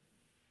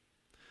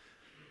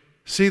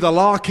 See, the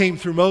law came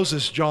through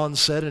Moses, John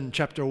said in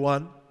chapter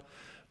 1.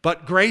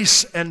 But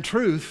grace and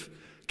truth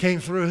came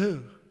through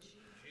who?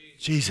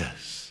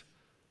 Jesus.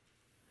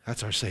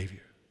 That's our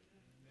Savior.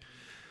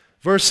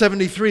 Verse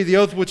 73, the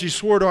oath which he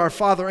swore to our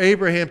father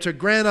Abraham to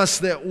grant us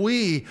that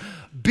we,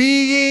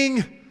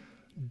 being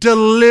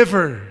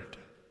delivered,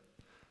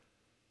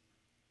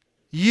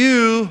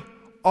 you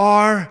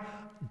are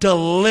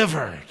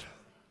delivered.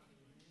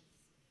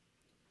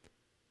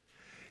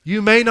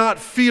 You may not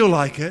feel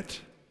like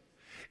it.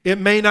 It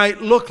may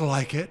not look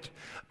like it.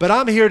 But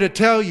I'm here to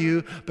tell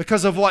you,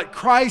 because of what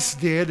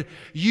Christ did,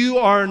 you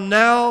are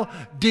now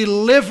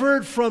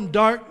delivered from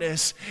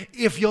darkness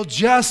if you'll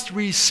just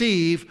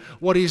receive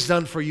what he's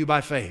done for you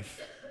by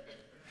faith.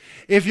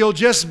 If you'll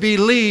just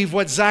believe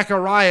what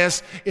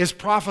Zacharias is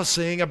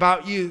prophesying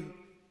about you.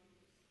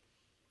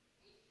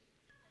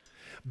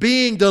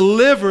 Being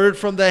delivered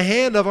from the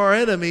hand of our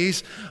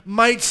enemies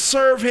might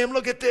serve him.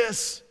 Look at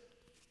this.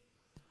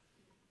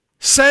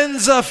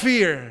 Senza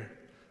fear.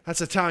 That's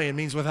Italian,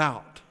 means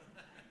without.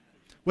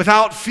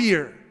 Without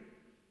fear.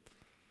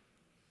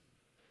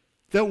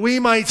 That we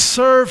might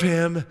serve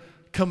him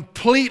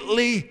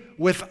completely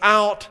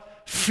without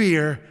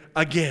fear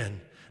again.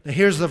 Now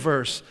here's the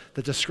verse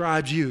that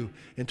describes you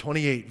in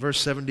 28,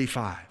 verse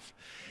 75.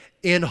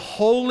 In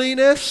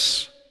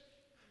holiness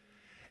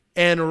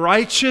and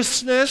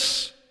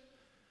righteousness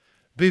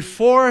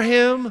before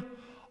him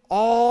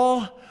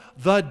all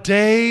the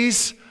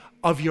days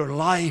of your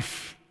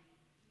life.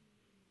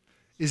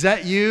 Is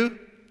that you?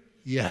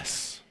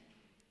 Yes.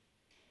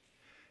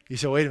 You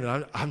say, wait a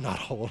minute, I'm not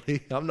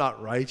holy. I'm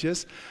not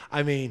righteous.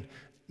 I mean,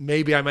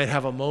 maybe I might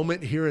have a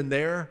moment here and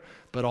there,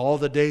 but all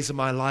the days of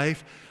my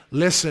life.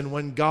 Listen,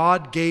 when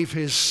God gave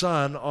his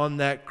son on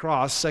that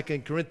cross,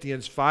 2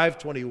 Corinthians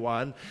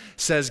 5:21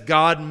 says,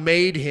 God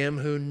made him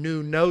who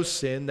knew no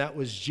sin, that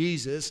was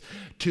Jesus,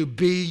 to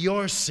be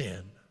your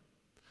sin,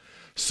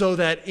 so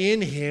that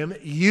in him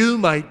you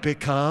might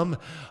become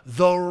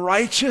the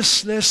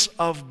righteousness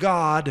of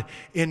God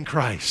in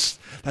Christ.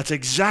 That's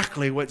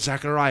exactly what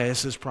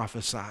Zacharias is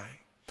prophesying.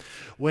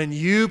 When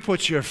you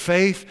put your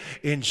faith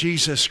in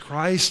Jesus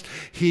Christ,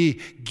 he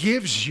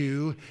gives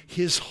you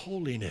his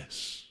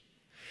holiness.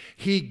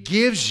 He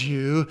gives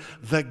you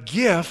the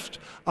gift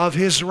of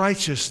his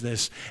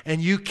righteousness.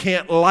 And you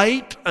can't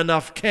light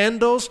enough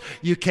candles.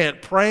 You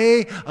can't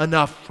pray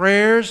enough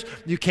prayers.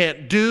 You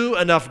can't do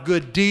enough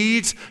good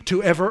deeds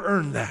to ever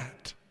earn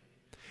that.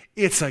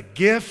 It's a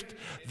gift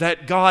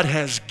that God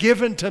has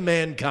given to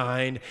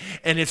mankind,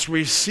 and it's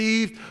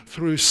received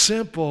through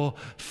simple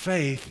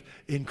faith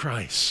in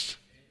Christ.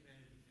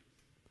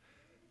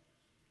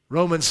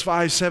 Romans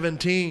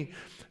 5:17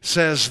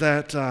 says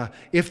that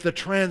if the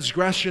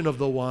transgression of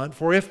the one,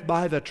 for if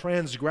by the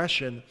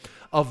transgression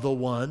of the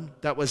one,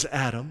 that was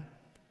Adam,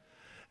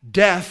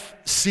 death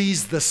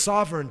seized the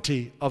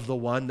sovereignty of the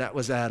one, that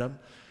was Adam,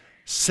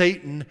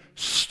 Satan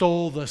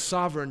stole the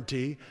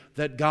sovereignty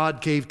that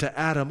God gave to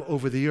Adam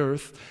over the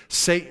earth.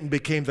 Satan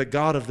became the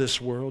god of this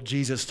world.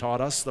 Jesus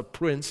taught us, the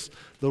prince,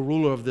 the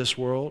ruler of this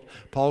world.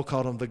 Paul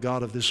called him the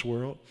god of this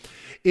world.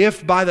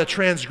 If by the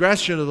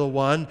transgression of the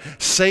one,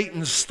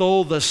 Satan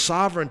stole the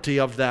sovereignty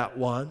of that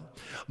one,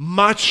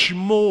 much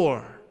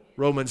more,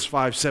 Romans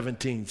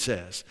 5:17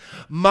 says,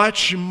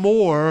 much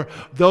more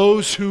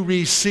those who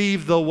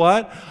receive the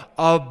what?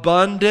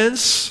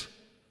 Abundance.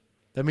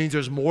 That means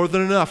there's more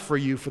than enough for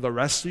you for the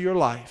rest of your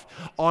life.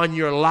 On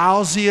your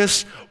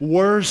lousiest,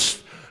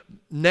 worst,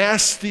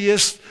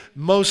 nastiest,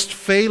 most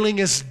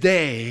failingest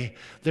day,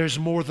 there's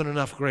more than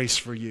enough grace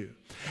for you.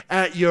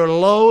 At your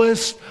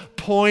lowest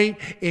point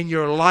in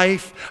your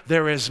life,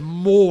 there is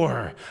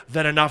more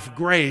than enough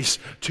grace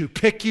to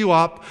pick you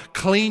up,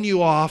 clean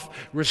you off,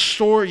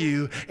 restore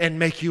you, and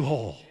make you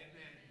whole.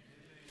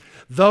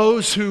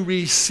 Those who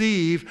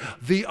receive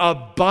the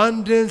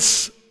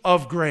abundance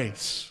of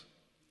grace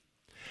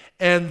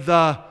and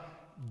the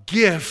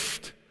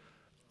gift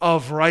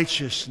of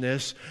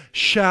righteousness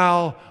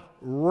shall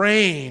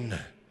reign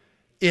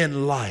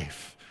in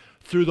life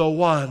through the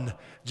one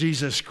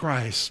Jesus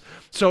Christ.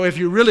 So if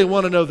you really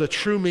want to know the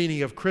true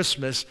meaning of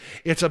Christmas,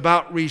 it's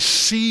about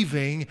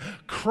receiving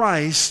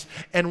Christ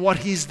and what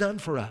He's done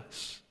for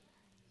us.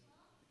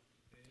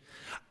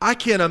 I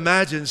can't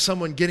imagine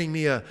someone getting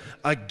me a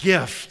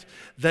gift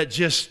that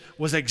just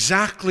was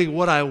exactly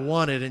what I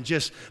wanted and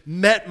just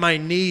met my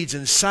needs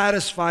and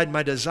satisfied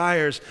my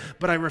desires,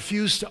 but I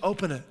refused to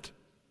open it.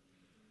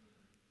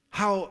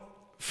 How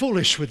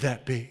foolish would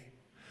that be?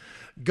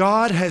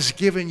 God has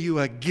given you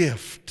a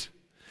gift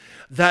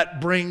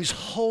that brings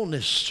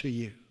wholeness to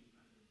you.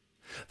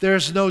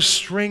 There's no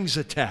strings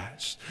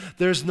attached.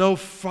 There's no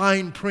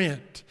fine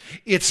print.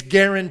 It's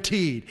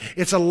guaranteed.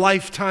 It's a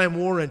lifetime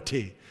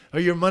warranty or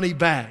your money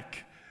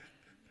back.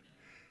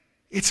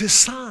 It's His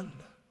Son.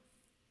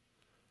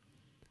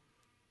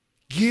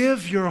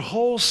 Give your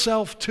whole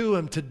self to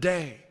Him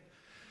today.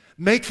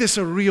 Make this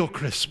a real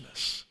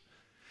Christmas.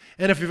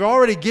 And if you've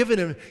already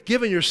given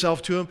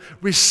yourself to Him,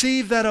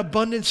 receive that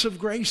abundance of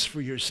grace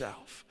for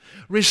yourself.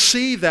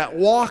 Receive that,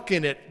 walk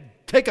in it,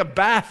 take a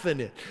bath in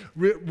it,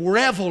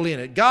 revel in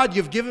it. God,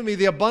 you've given me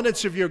the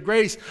abundance of your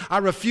grace. I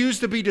refuse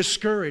to be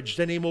discouraged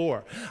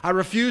anymore. I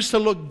refuse to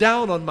look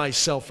down on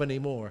myself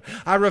anymore.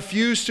 I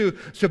refuse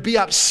to be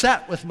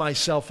upset with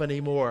myself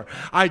anymore.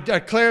 I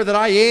declare that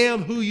I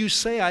am who you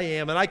say I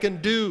am, and I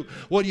can do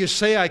what you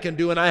say I can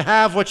do, and I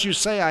have what you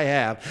say I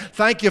have.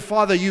 Thank you,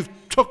 Father, you've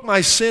took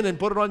my sin and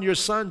put it on your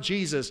Son,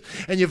 Jesus,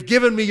 and you've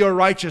given me your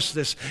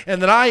righteousness,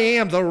 and that I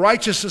am the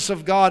righteousness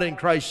of God in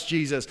Christ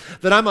Jesus,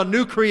 that I'm a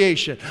new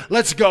creation.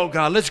 Let's go,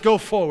 God. Let's go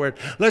forward.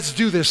 Let's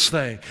do this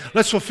thing.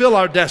 Let's fulfill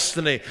our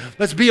destiny.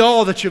 Let's be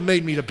all that you've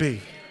made me to be.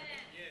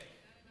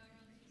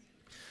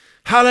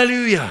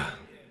 Hallelujah.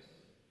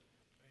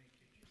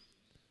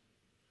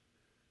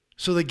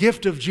 So the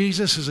gift of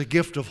Jesus is a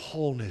gift of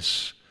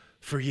wholeness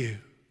for you.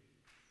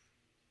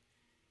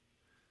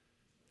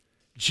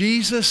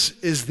 Jesus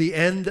is the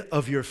end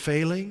of your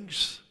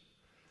failings,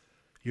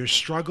 your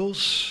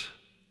struggles,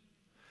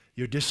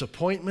 your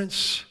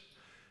disappointments,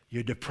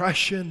 your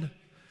depression,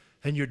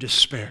 and your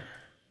despair.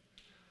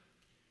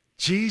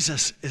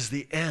 Jesus is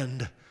the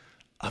end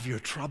of your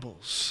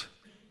troubles.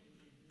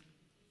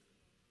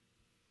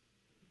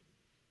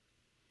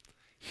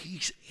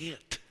 He's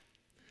it.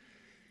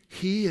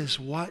 He is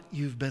what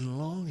you've been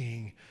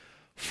longing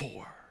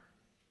for.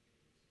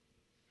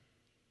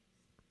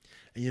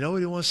 And you know what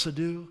He wants to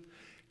do?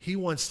 He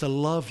wants to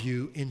love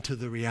you into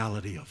the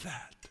reality of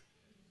that.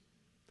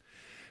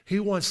 He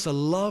wants to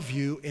love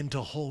you into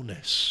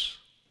wholeness.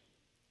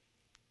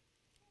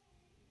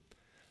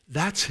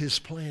 That's His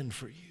plan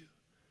for you.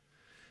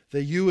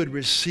 That you would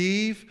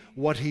receive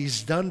what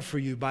He's done for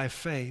you by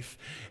faith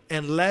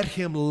and let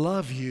Him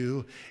love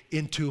you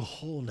into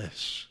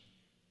wholeness.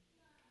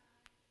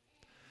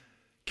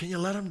 Can you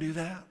let Him do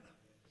that?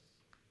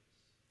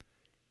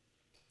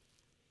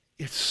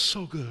 It's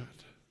so good.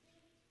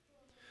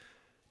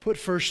 Put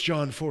 1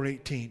 John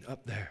 4:18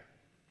 up there.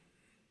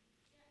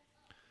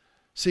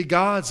 See,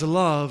 God's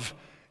love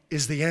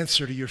is the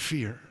answer to your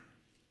fear.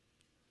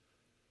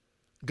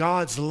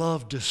 God's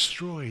love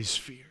destroys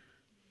fear.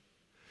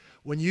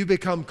 When you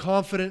become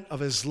confident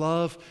of His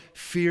love,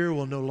 fear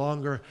will no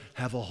longer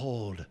have a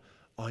hold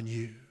on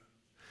you.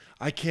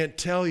 I can't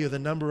tell you the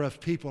number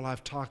of people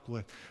I've talked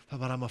with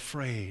about I'm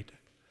afraid,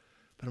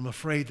 but I'm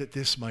afraid that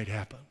this might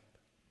happen.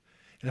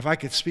 And if I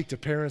could speak to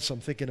parents, I'm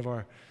thinking of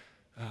our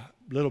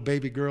little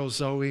baby girl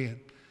Zoe,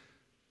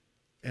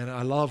 and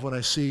I love when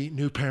I see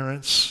new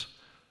parents.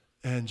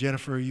 And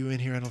Jennifer, are you in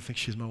here? I don't think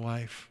she's my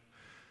wife.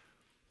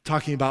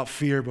 Talking about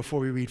fear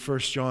before we read 1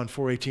 John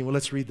 4:18. Well,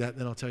 let's read that, and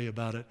then I'll tell you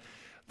about it.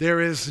 There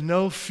is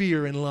no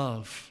fear in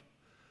love,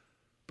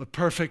 but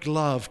perfect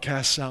love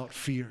casts out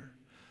fear.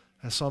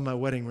 I saw my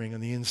wedding ring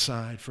on the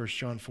inside, 1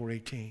 John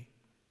 4:18.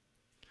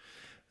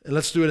 And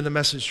let's do it in the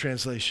Message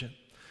translation.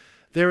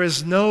 There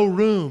is no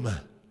room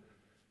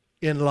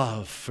in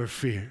love for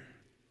fear.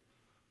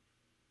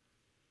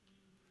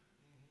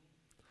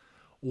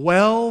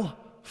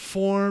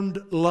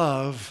 Well-formed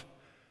love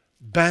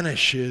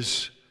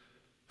banishes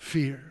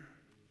fear.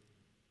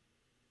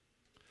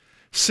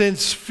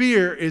 Since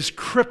fear is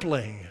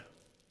crippling,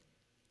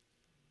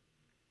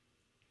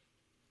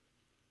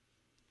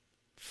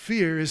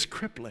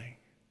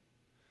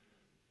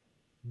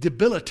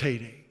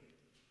 debilitating.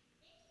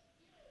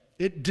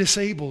 It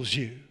disables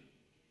you.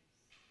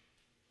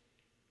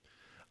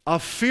 A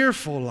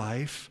fearful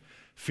life,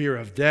 fear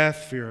of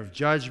death, fear of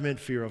judgment,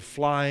 fear of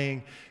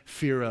flying,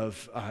 fear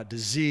of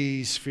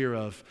disease, fear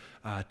of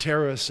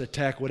terrorist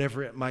attack,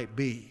 whatever it might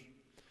be.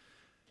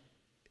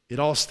 It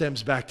all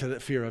stems back to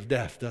that fear of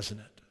death, doesn't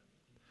it?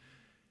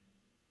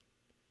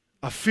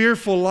 A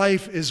fearful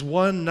life is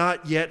one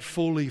not yet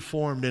fully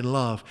formed in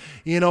love.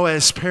 You know,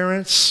 as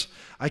parents,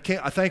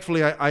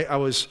 thankfully I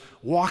was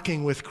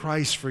walking with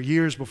Christ for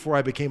years before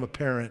I became a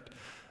parent.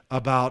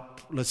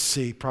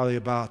 Probably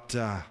about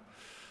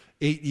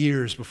 8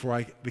 years before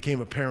I became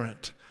a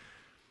parent.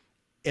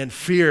 and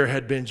fear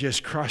had been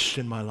just crushed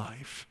in my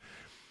life.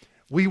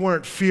 We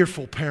weren't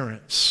fearful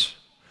parents.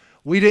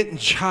 We didn't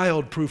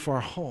child-proof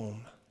our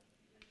home.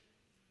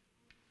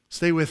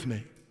 Stay with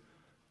me.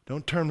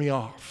 Don't turn me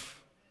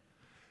off.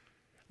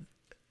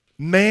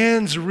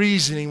 Man's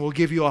reasoning will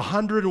give you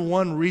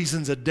 101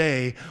 reasons a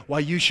day why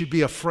you should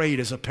be afraid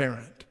as a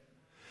parent.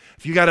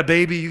 If you got a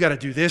baby, you got to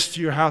do this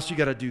to your house, you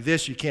got to do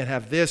this, you can't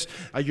have this,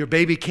 your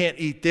baby can't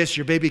eat this,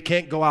 your baby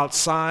can't go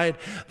outside.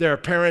 There are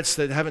parents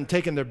that haven't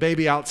taken their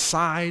baby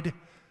outside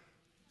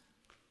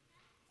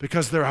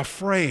because they're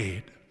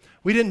afraid.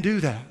 We didn't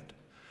do that.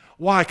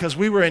 Why? Because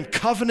we were in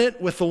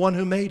covenant with the one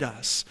who made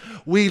us.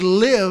 We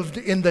lived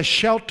in the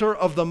shelter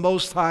of the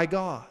Most High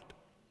God.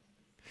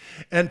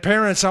 And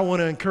parents, I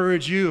want to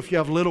encourage you, if you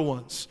have little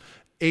ones,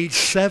 age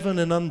 7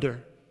 and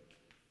under,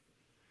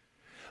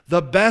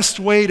 the best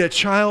way to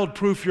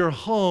child-proof your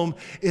home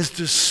is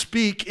to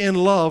speak in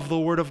love the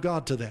Word of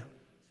God to them.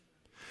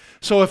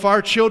 So if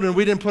our children,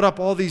 we didn't put up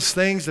all these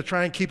things to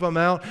try and keep them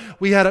out.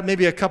 We had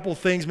maybe a couple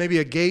things, maybe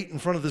a gate in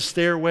front of the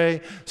stairway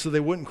so they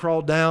wouldn't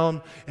crawl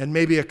down, and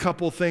maybe a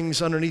couple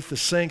things underneath the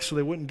sink so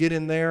they wouldn't get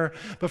in there.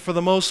 But for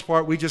the most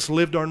part, we just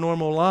lived our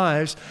normal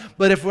lives.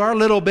 But if our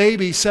little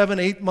baby, 7,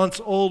 8 months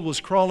old, was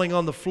crawling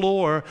on the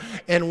floor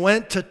and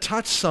went to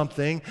touch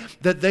something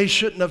that they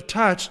shouldn't have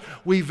touched,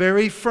 we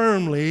very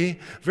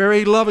firmly,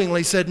 very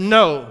lovingly said,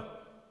 no.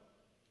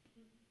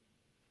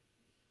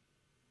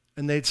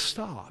 And they'd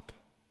stop.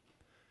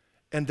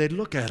 And they'd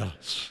look at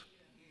us.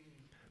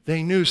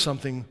 They knew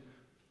something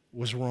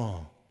was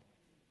wrong.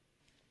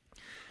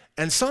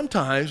 And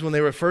sometimes when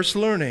they were first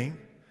learning,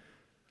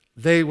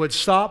 they would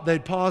stop,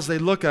 they'd pause, they'd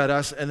look at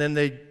us, and then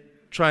they'd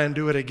try and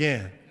do it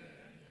again.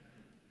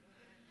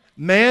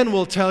 Man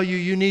will tell you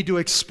you need to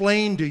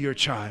explain to your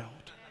child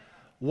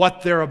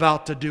what they're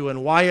about to do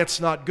and why it's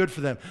not good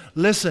for them.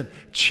 Listen,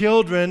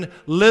 children,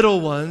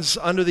 little ones,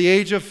 under the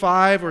age of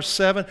 5 or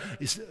 7,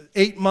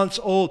 8 months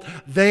old,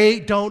 they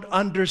don't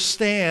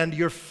understand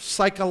your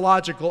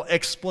psychological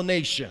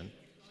explanation.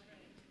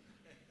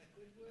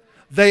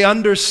 They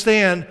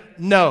understand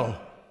no.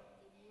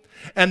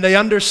 And they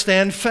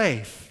understand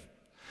faith.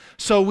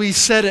 So we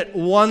said it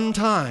one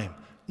time,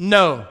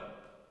 no.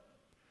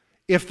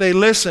 If they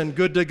listen,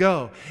 good to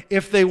go.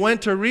 If they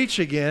went to reach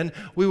again,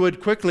 we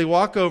would quickly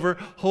walk over,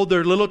 hold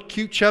their little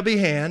cute chubby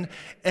hand,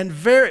 and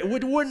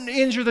it wouldn't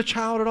injure the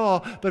child at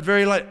all, but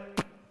very light.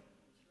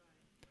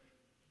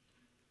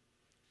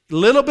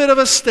 Little bit of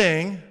a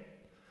sting,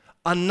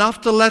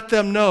 enough to let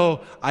them know,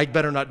 I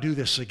better not do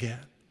this again.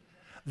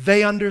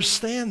 They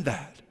understand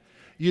that.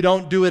 You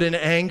don't do it in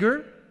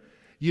anger.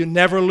 You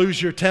never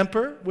lose your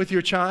temper with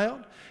your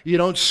child. You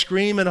don't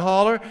scream and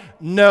holler.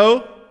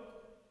 No.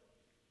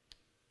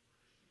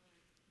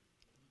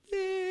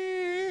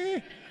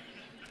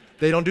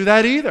 They don't do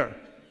that either.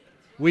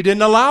 We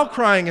didn't allow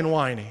crying and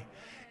whining.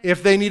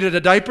 If they needed a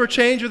diaper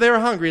change or they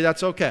were hungry,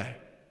 that's okay.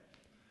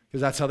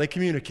 Because that's how they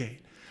communicate.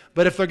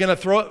 But if they're going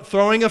to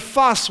throwing a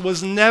fuss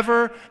was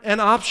never an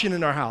option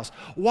in our house.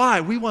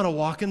 Why? We want to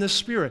walk in the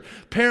Spirit.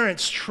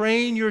 Parents,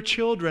 train your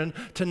children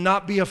to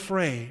not be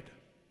afraid.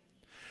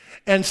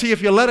 And see,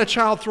 if you let a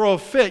child throw a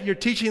fit, you're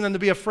teaching them to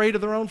be afraid of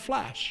their own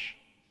flesh.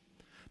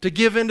 To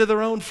give in to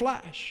their own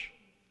flesh.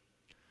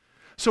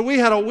 So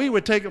we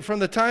would take it from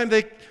the time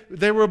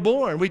they were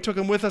born. We took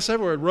them with us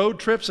everywhere.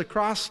 Road trips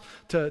across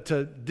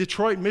to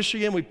Detroit,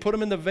 Michigan. We put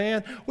them in the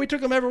van. We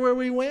took them everywhere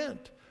we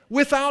went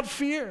without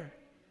fear.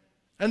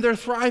 And they're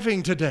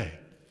thriving today,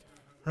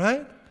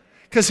 right?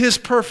 Because His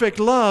perfect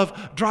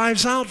love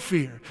drives out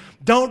fear.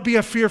 Don't be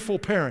a fearful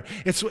parent.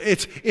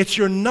 It's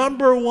your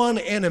number one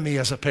enemy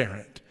as a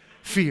parent,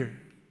 fear.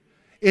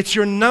 It's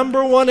your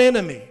number one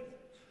enemy.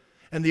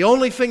 And the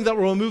only thing that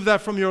will remove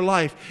that from your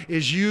life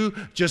is you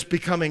just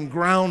becoming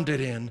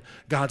grounded in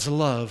God's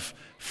love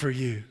for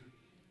you.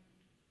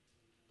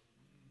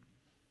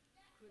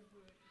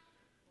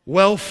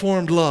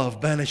 Well-formed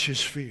love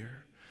banishes fear.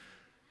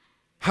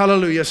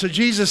 Hallelujah. So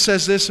Jesus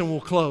says this, and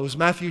we'll close.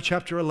 Matthew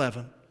chapter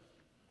 11,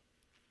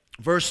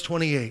 verse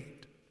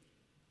 28.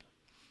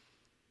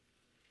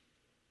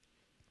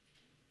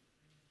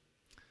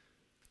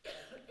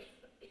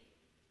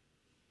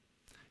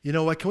 You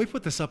know what? Can we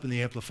put this up in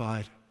the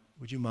Amplified?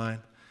 Would you mind?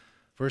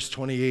 Verse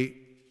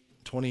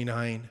 28,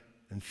 29,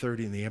 and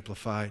 30 in the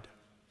Amplified.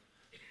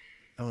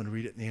 I want to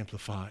read it in the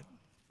Amplified.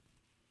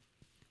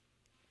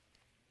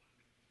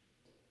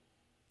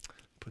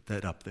 Put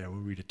that up there. We'll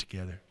read it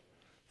together.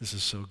 This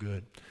is so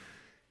good.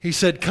 He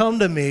said, "Come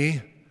to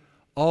me,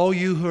 all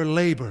you who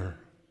labor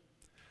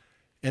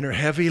and are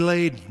heavy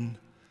laden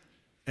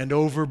and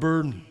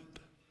overburdened,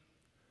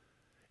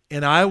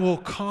 and I will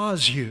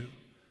cause you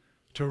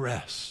to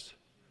rest."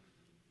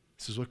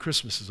 This is what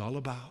Christmas is all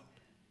about.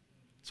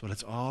 That's what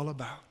it's all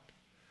about.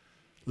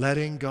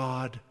 Letting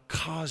God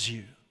cause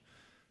you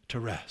to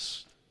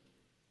rest.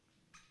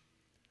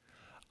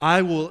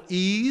 I will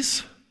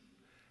ease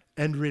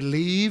and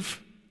relieve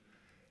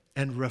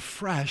and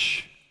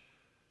refresh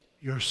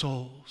your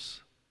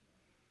souls.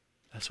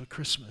 That's what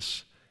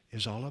Christmas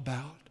is all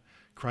about.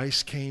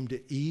 Christ came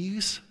to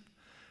ease,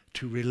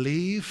 to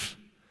relieve,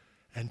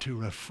 and to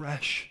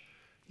refresh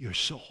your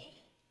soul.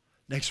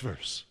 Next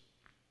verse.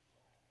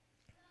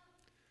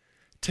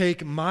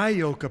 Take my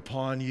yoke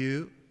upon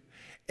you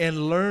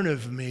and learn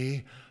of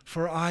me,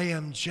 for I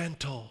am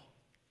gentle.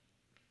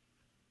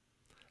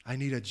 I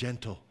need a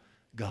gentle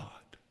God.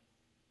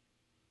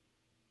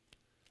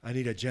 I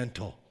need a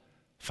gentle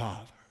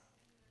Father.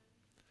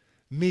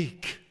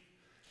 Meek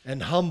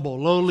and humble,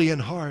 lowly in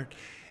heart,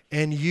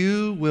 and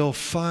you will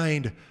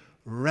find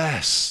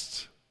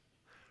rest,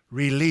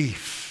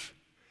 relief,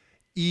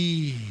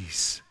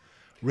 ease,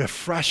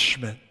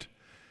 refreshment,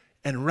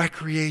 and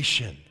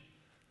recreation,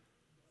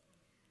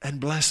 and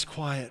blessed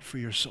quiet for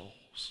your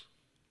souls.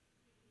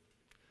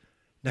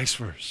 Next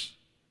verse.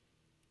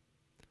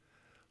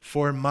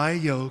 For my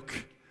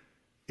yoke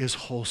is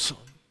wholesome.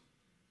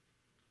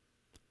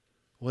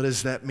 What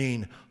does that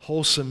mean?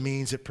 Wholesome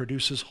means it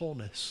produces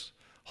wholeness.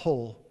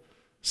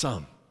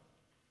 Wholesome.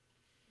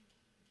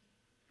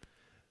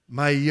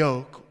 My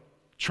yoke,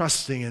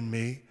 trusting in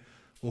me,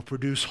 will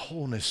produce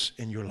wholeness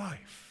in your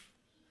life.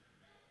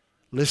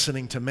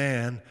 Listening to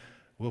man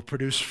will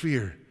produce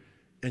fear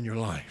in your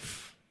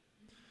life.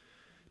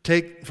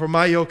 For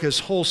my yoke is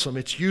wholesome,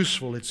 it's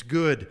useful, it's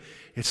good,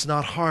 it's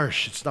not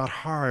harsh, it's not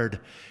hard,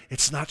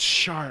 it's not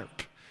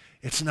sharp,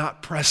 it's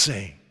not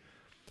pressing.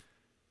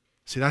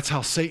 See, that's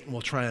how Satan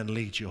will try and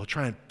lead you. He'll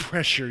try and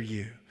pressure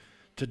you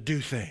to do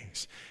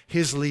things.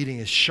 His leading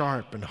is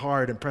sharp and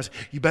hard and pressing.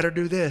 You better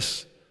do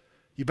this.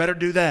 You better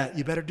do that.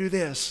 You better do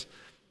this.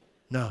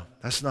 No,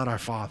 that's not our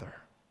Father.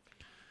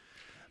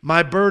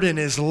 My burden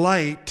is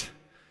light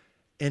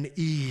and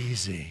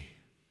easy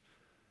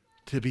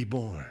to be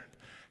borne.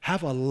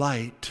 Have a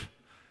light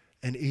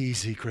and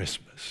easy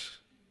Christmas.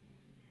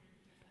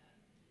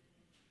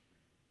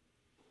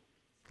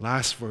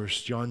 Last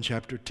verse, John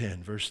chapter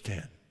 10, verse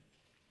 10.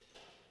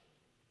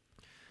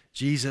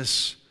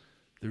 Jesus,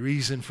 the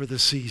reason for the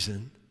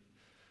season,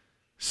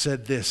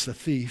 said this: the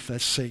thief,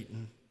 that's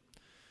Satan,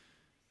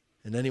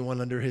 and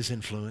anyone under his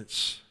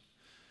influence,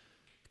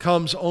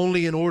 comes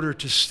only in order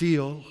to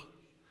steal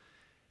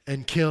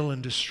and kill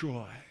and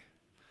destroy.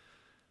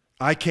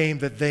 I came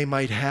that they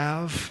might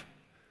have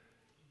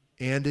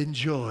and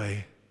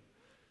enjoy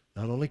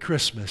not only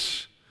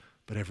Christmas,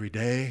 but every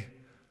day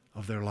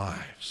of their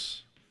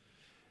lives,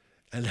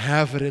 and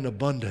have it in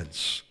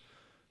abundance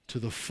to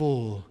the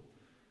full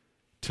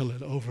till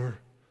it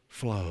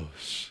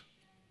overflows.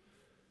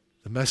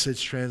 The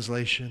Message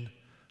translation,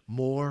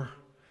 more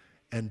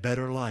and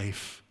better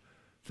life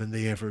than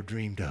they ever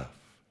dreamed of.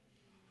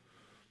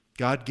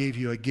 God gave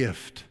you a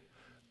gift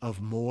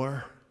of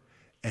more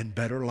and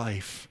better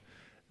life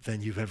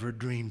than you've ever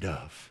dreamed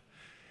of.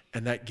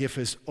 And that gift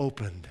is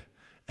opened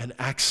and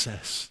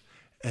accessed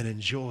and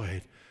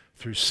enjoyed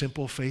through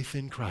simple faith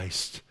in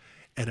Christ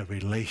and a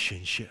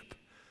relationship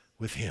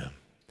with Him.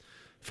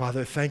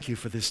 Father, thank you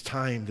for this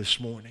time this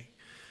morning.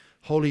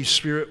 Holy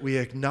Spirit, we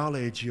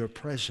acknowledge your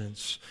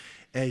presence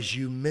as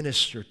you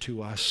minister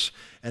to us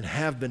and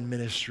have been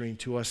ministering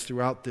to us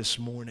throughout this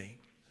morning.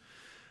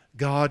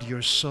 God,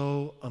 you're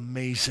so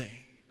amazing.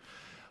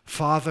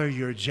 Father,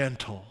 you're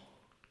gentle.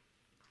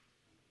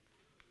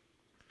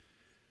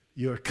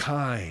 You're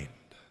kind.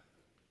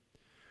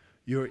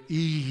 You're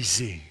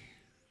easy.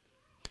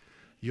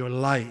 You're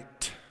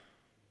light.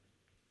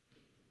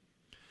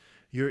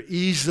 You're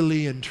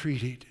easily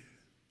entreated.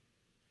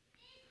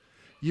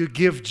 You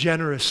give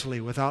generously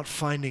without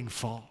finding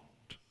fault.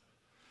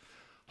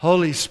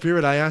 Holy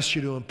Spirit, I ask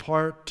you to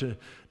impart to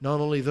not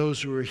only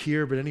those who are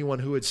here, but anyone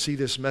who would see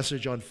this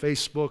message on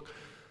Facebook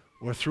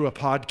or through a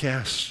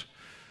podcast,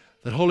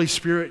 that Holy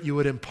Spirit, you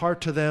would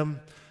impart to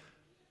them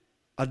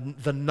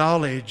the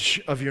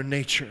knowledge of your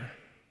nature,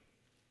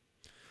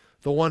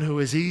 the one who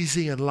is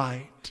easy and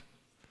light,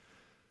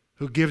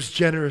 who gives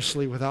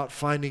generously without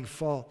finding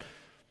fault,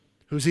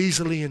 who's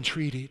easily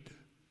entreated,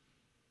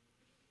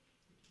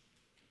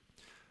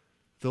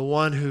 the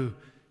one who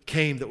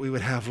came that we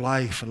would have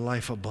life and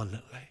life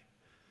abundantly.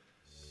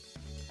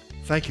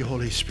 Thank you,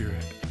 Holy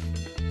Spirit.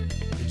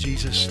 In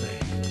Jesus' name.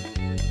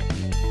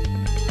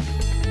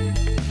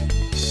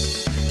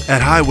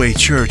 At Highway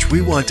Church,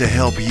 we want to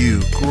help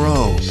you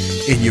grow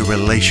in your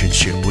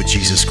relationship with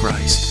Jesus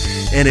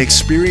Christ and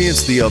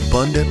experience the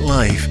abundant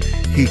life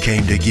He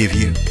came to give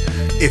you.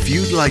 If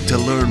you'd like to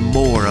learn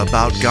more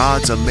about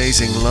God's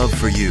amazing love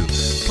for you,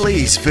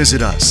 please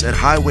visit us at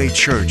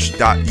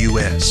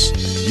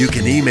highwaychurch.us. You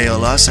can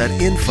email us at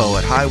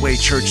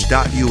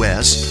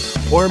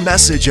info@highwaychurch.us or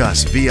message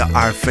us via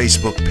our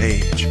Facebook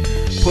page.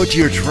 Put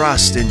your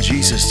trust in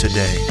Jesus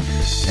today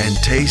and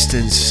taste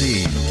and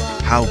see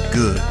how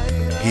good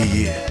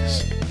He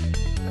is.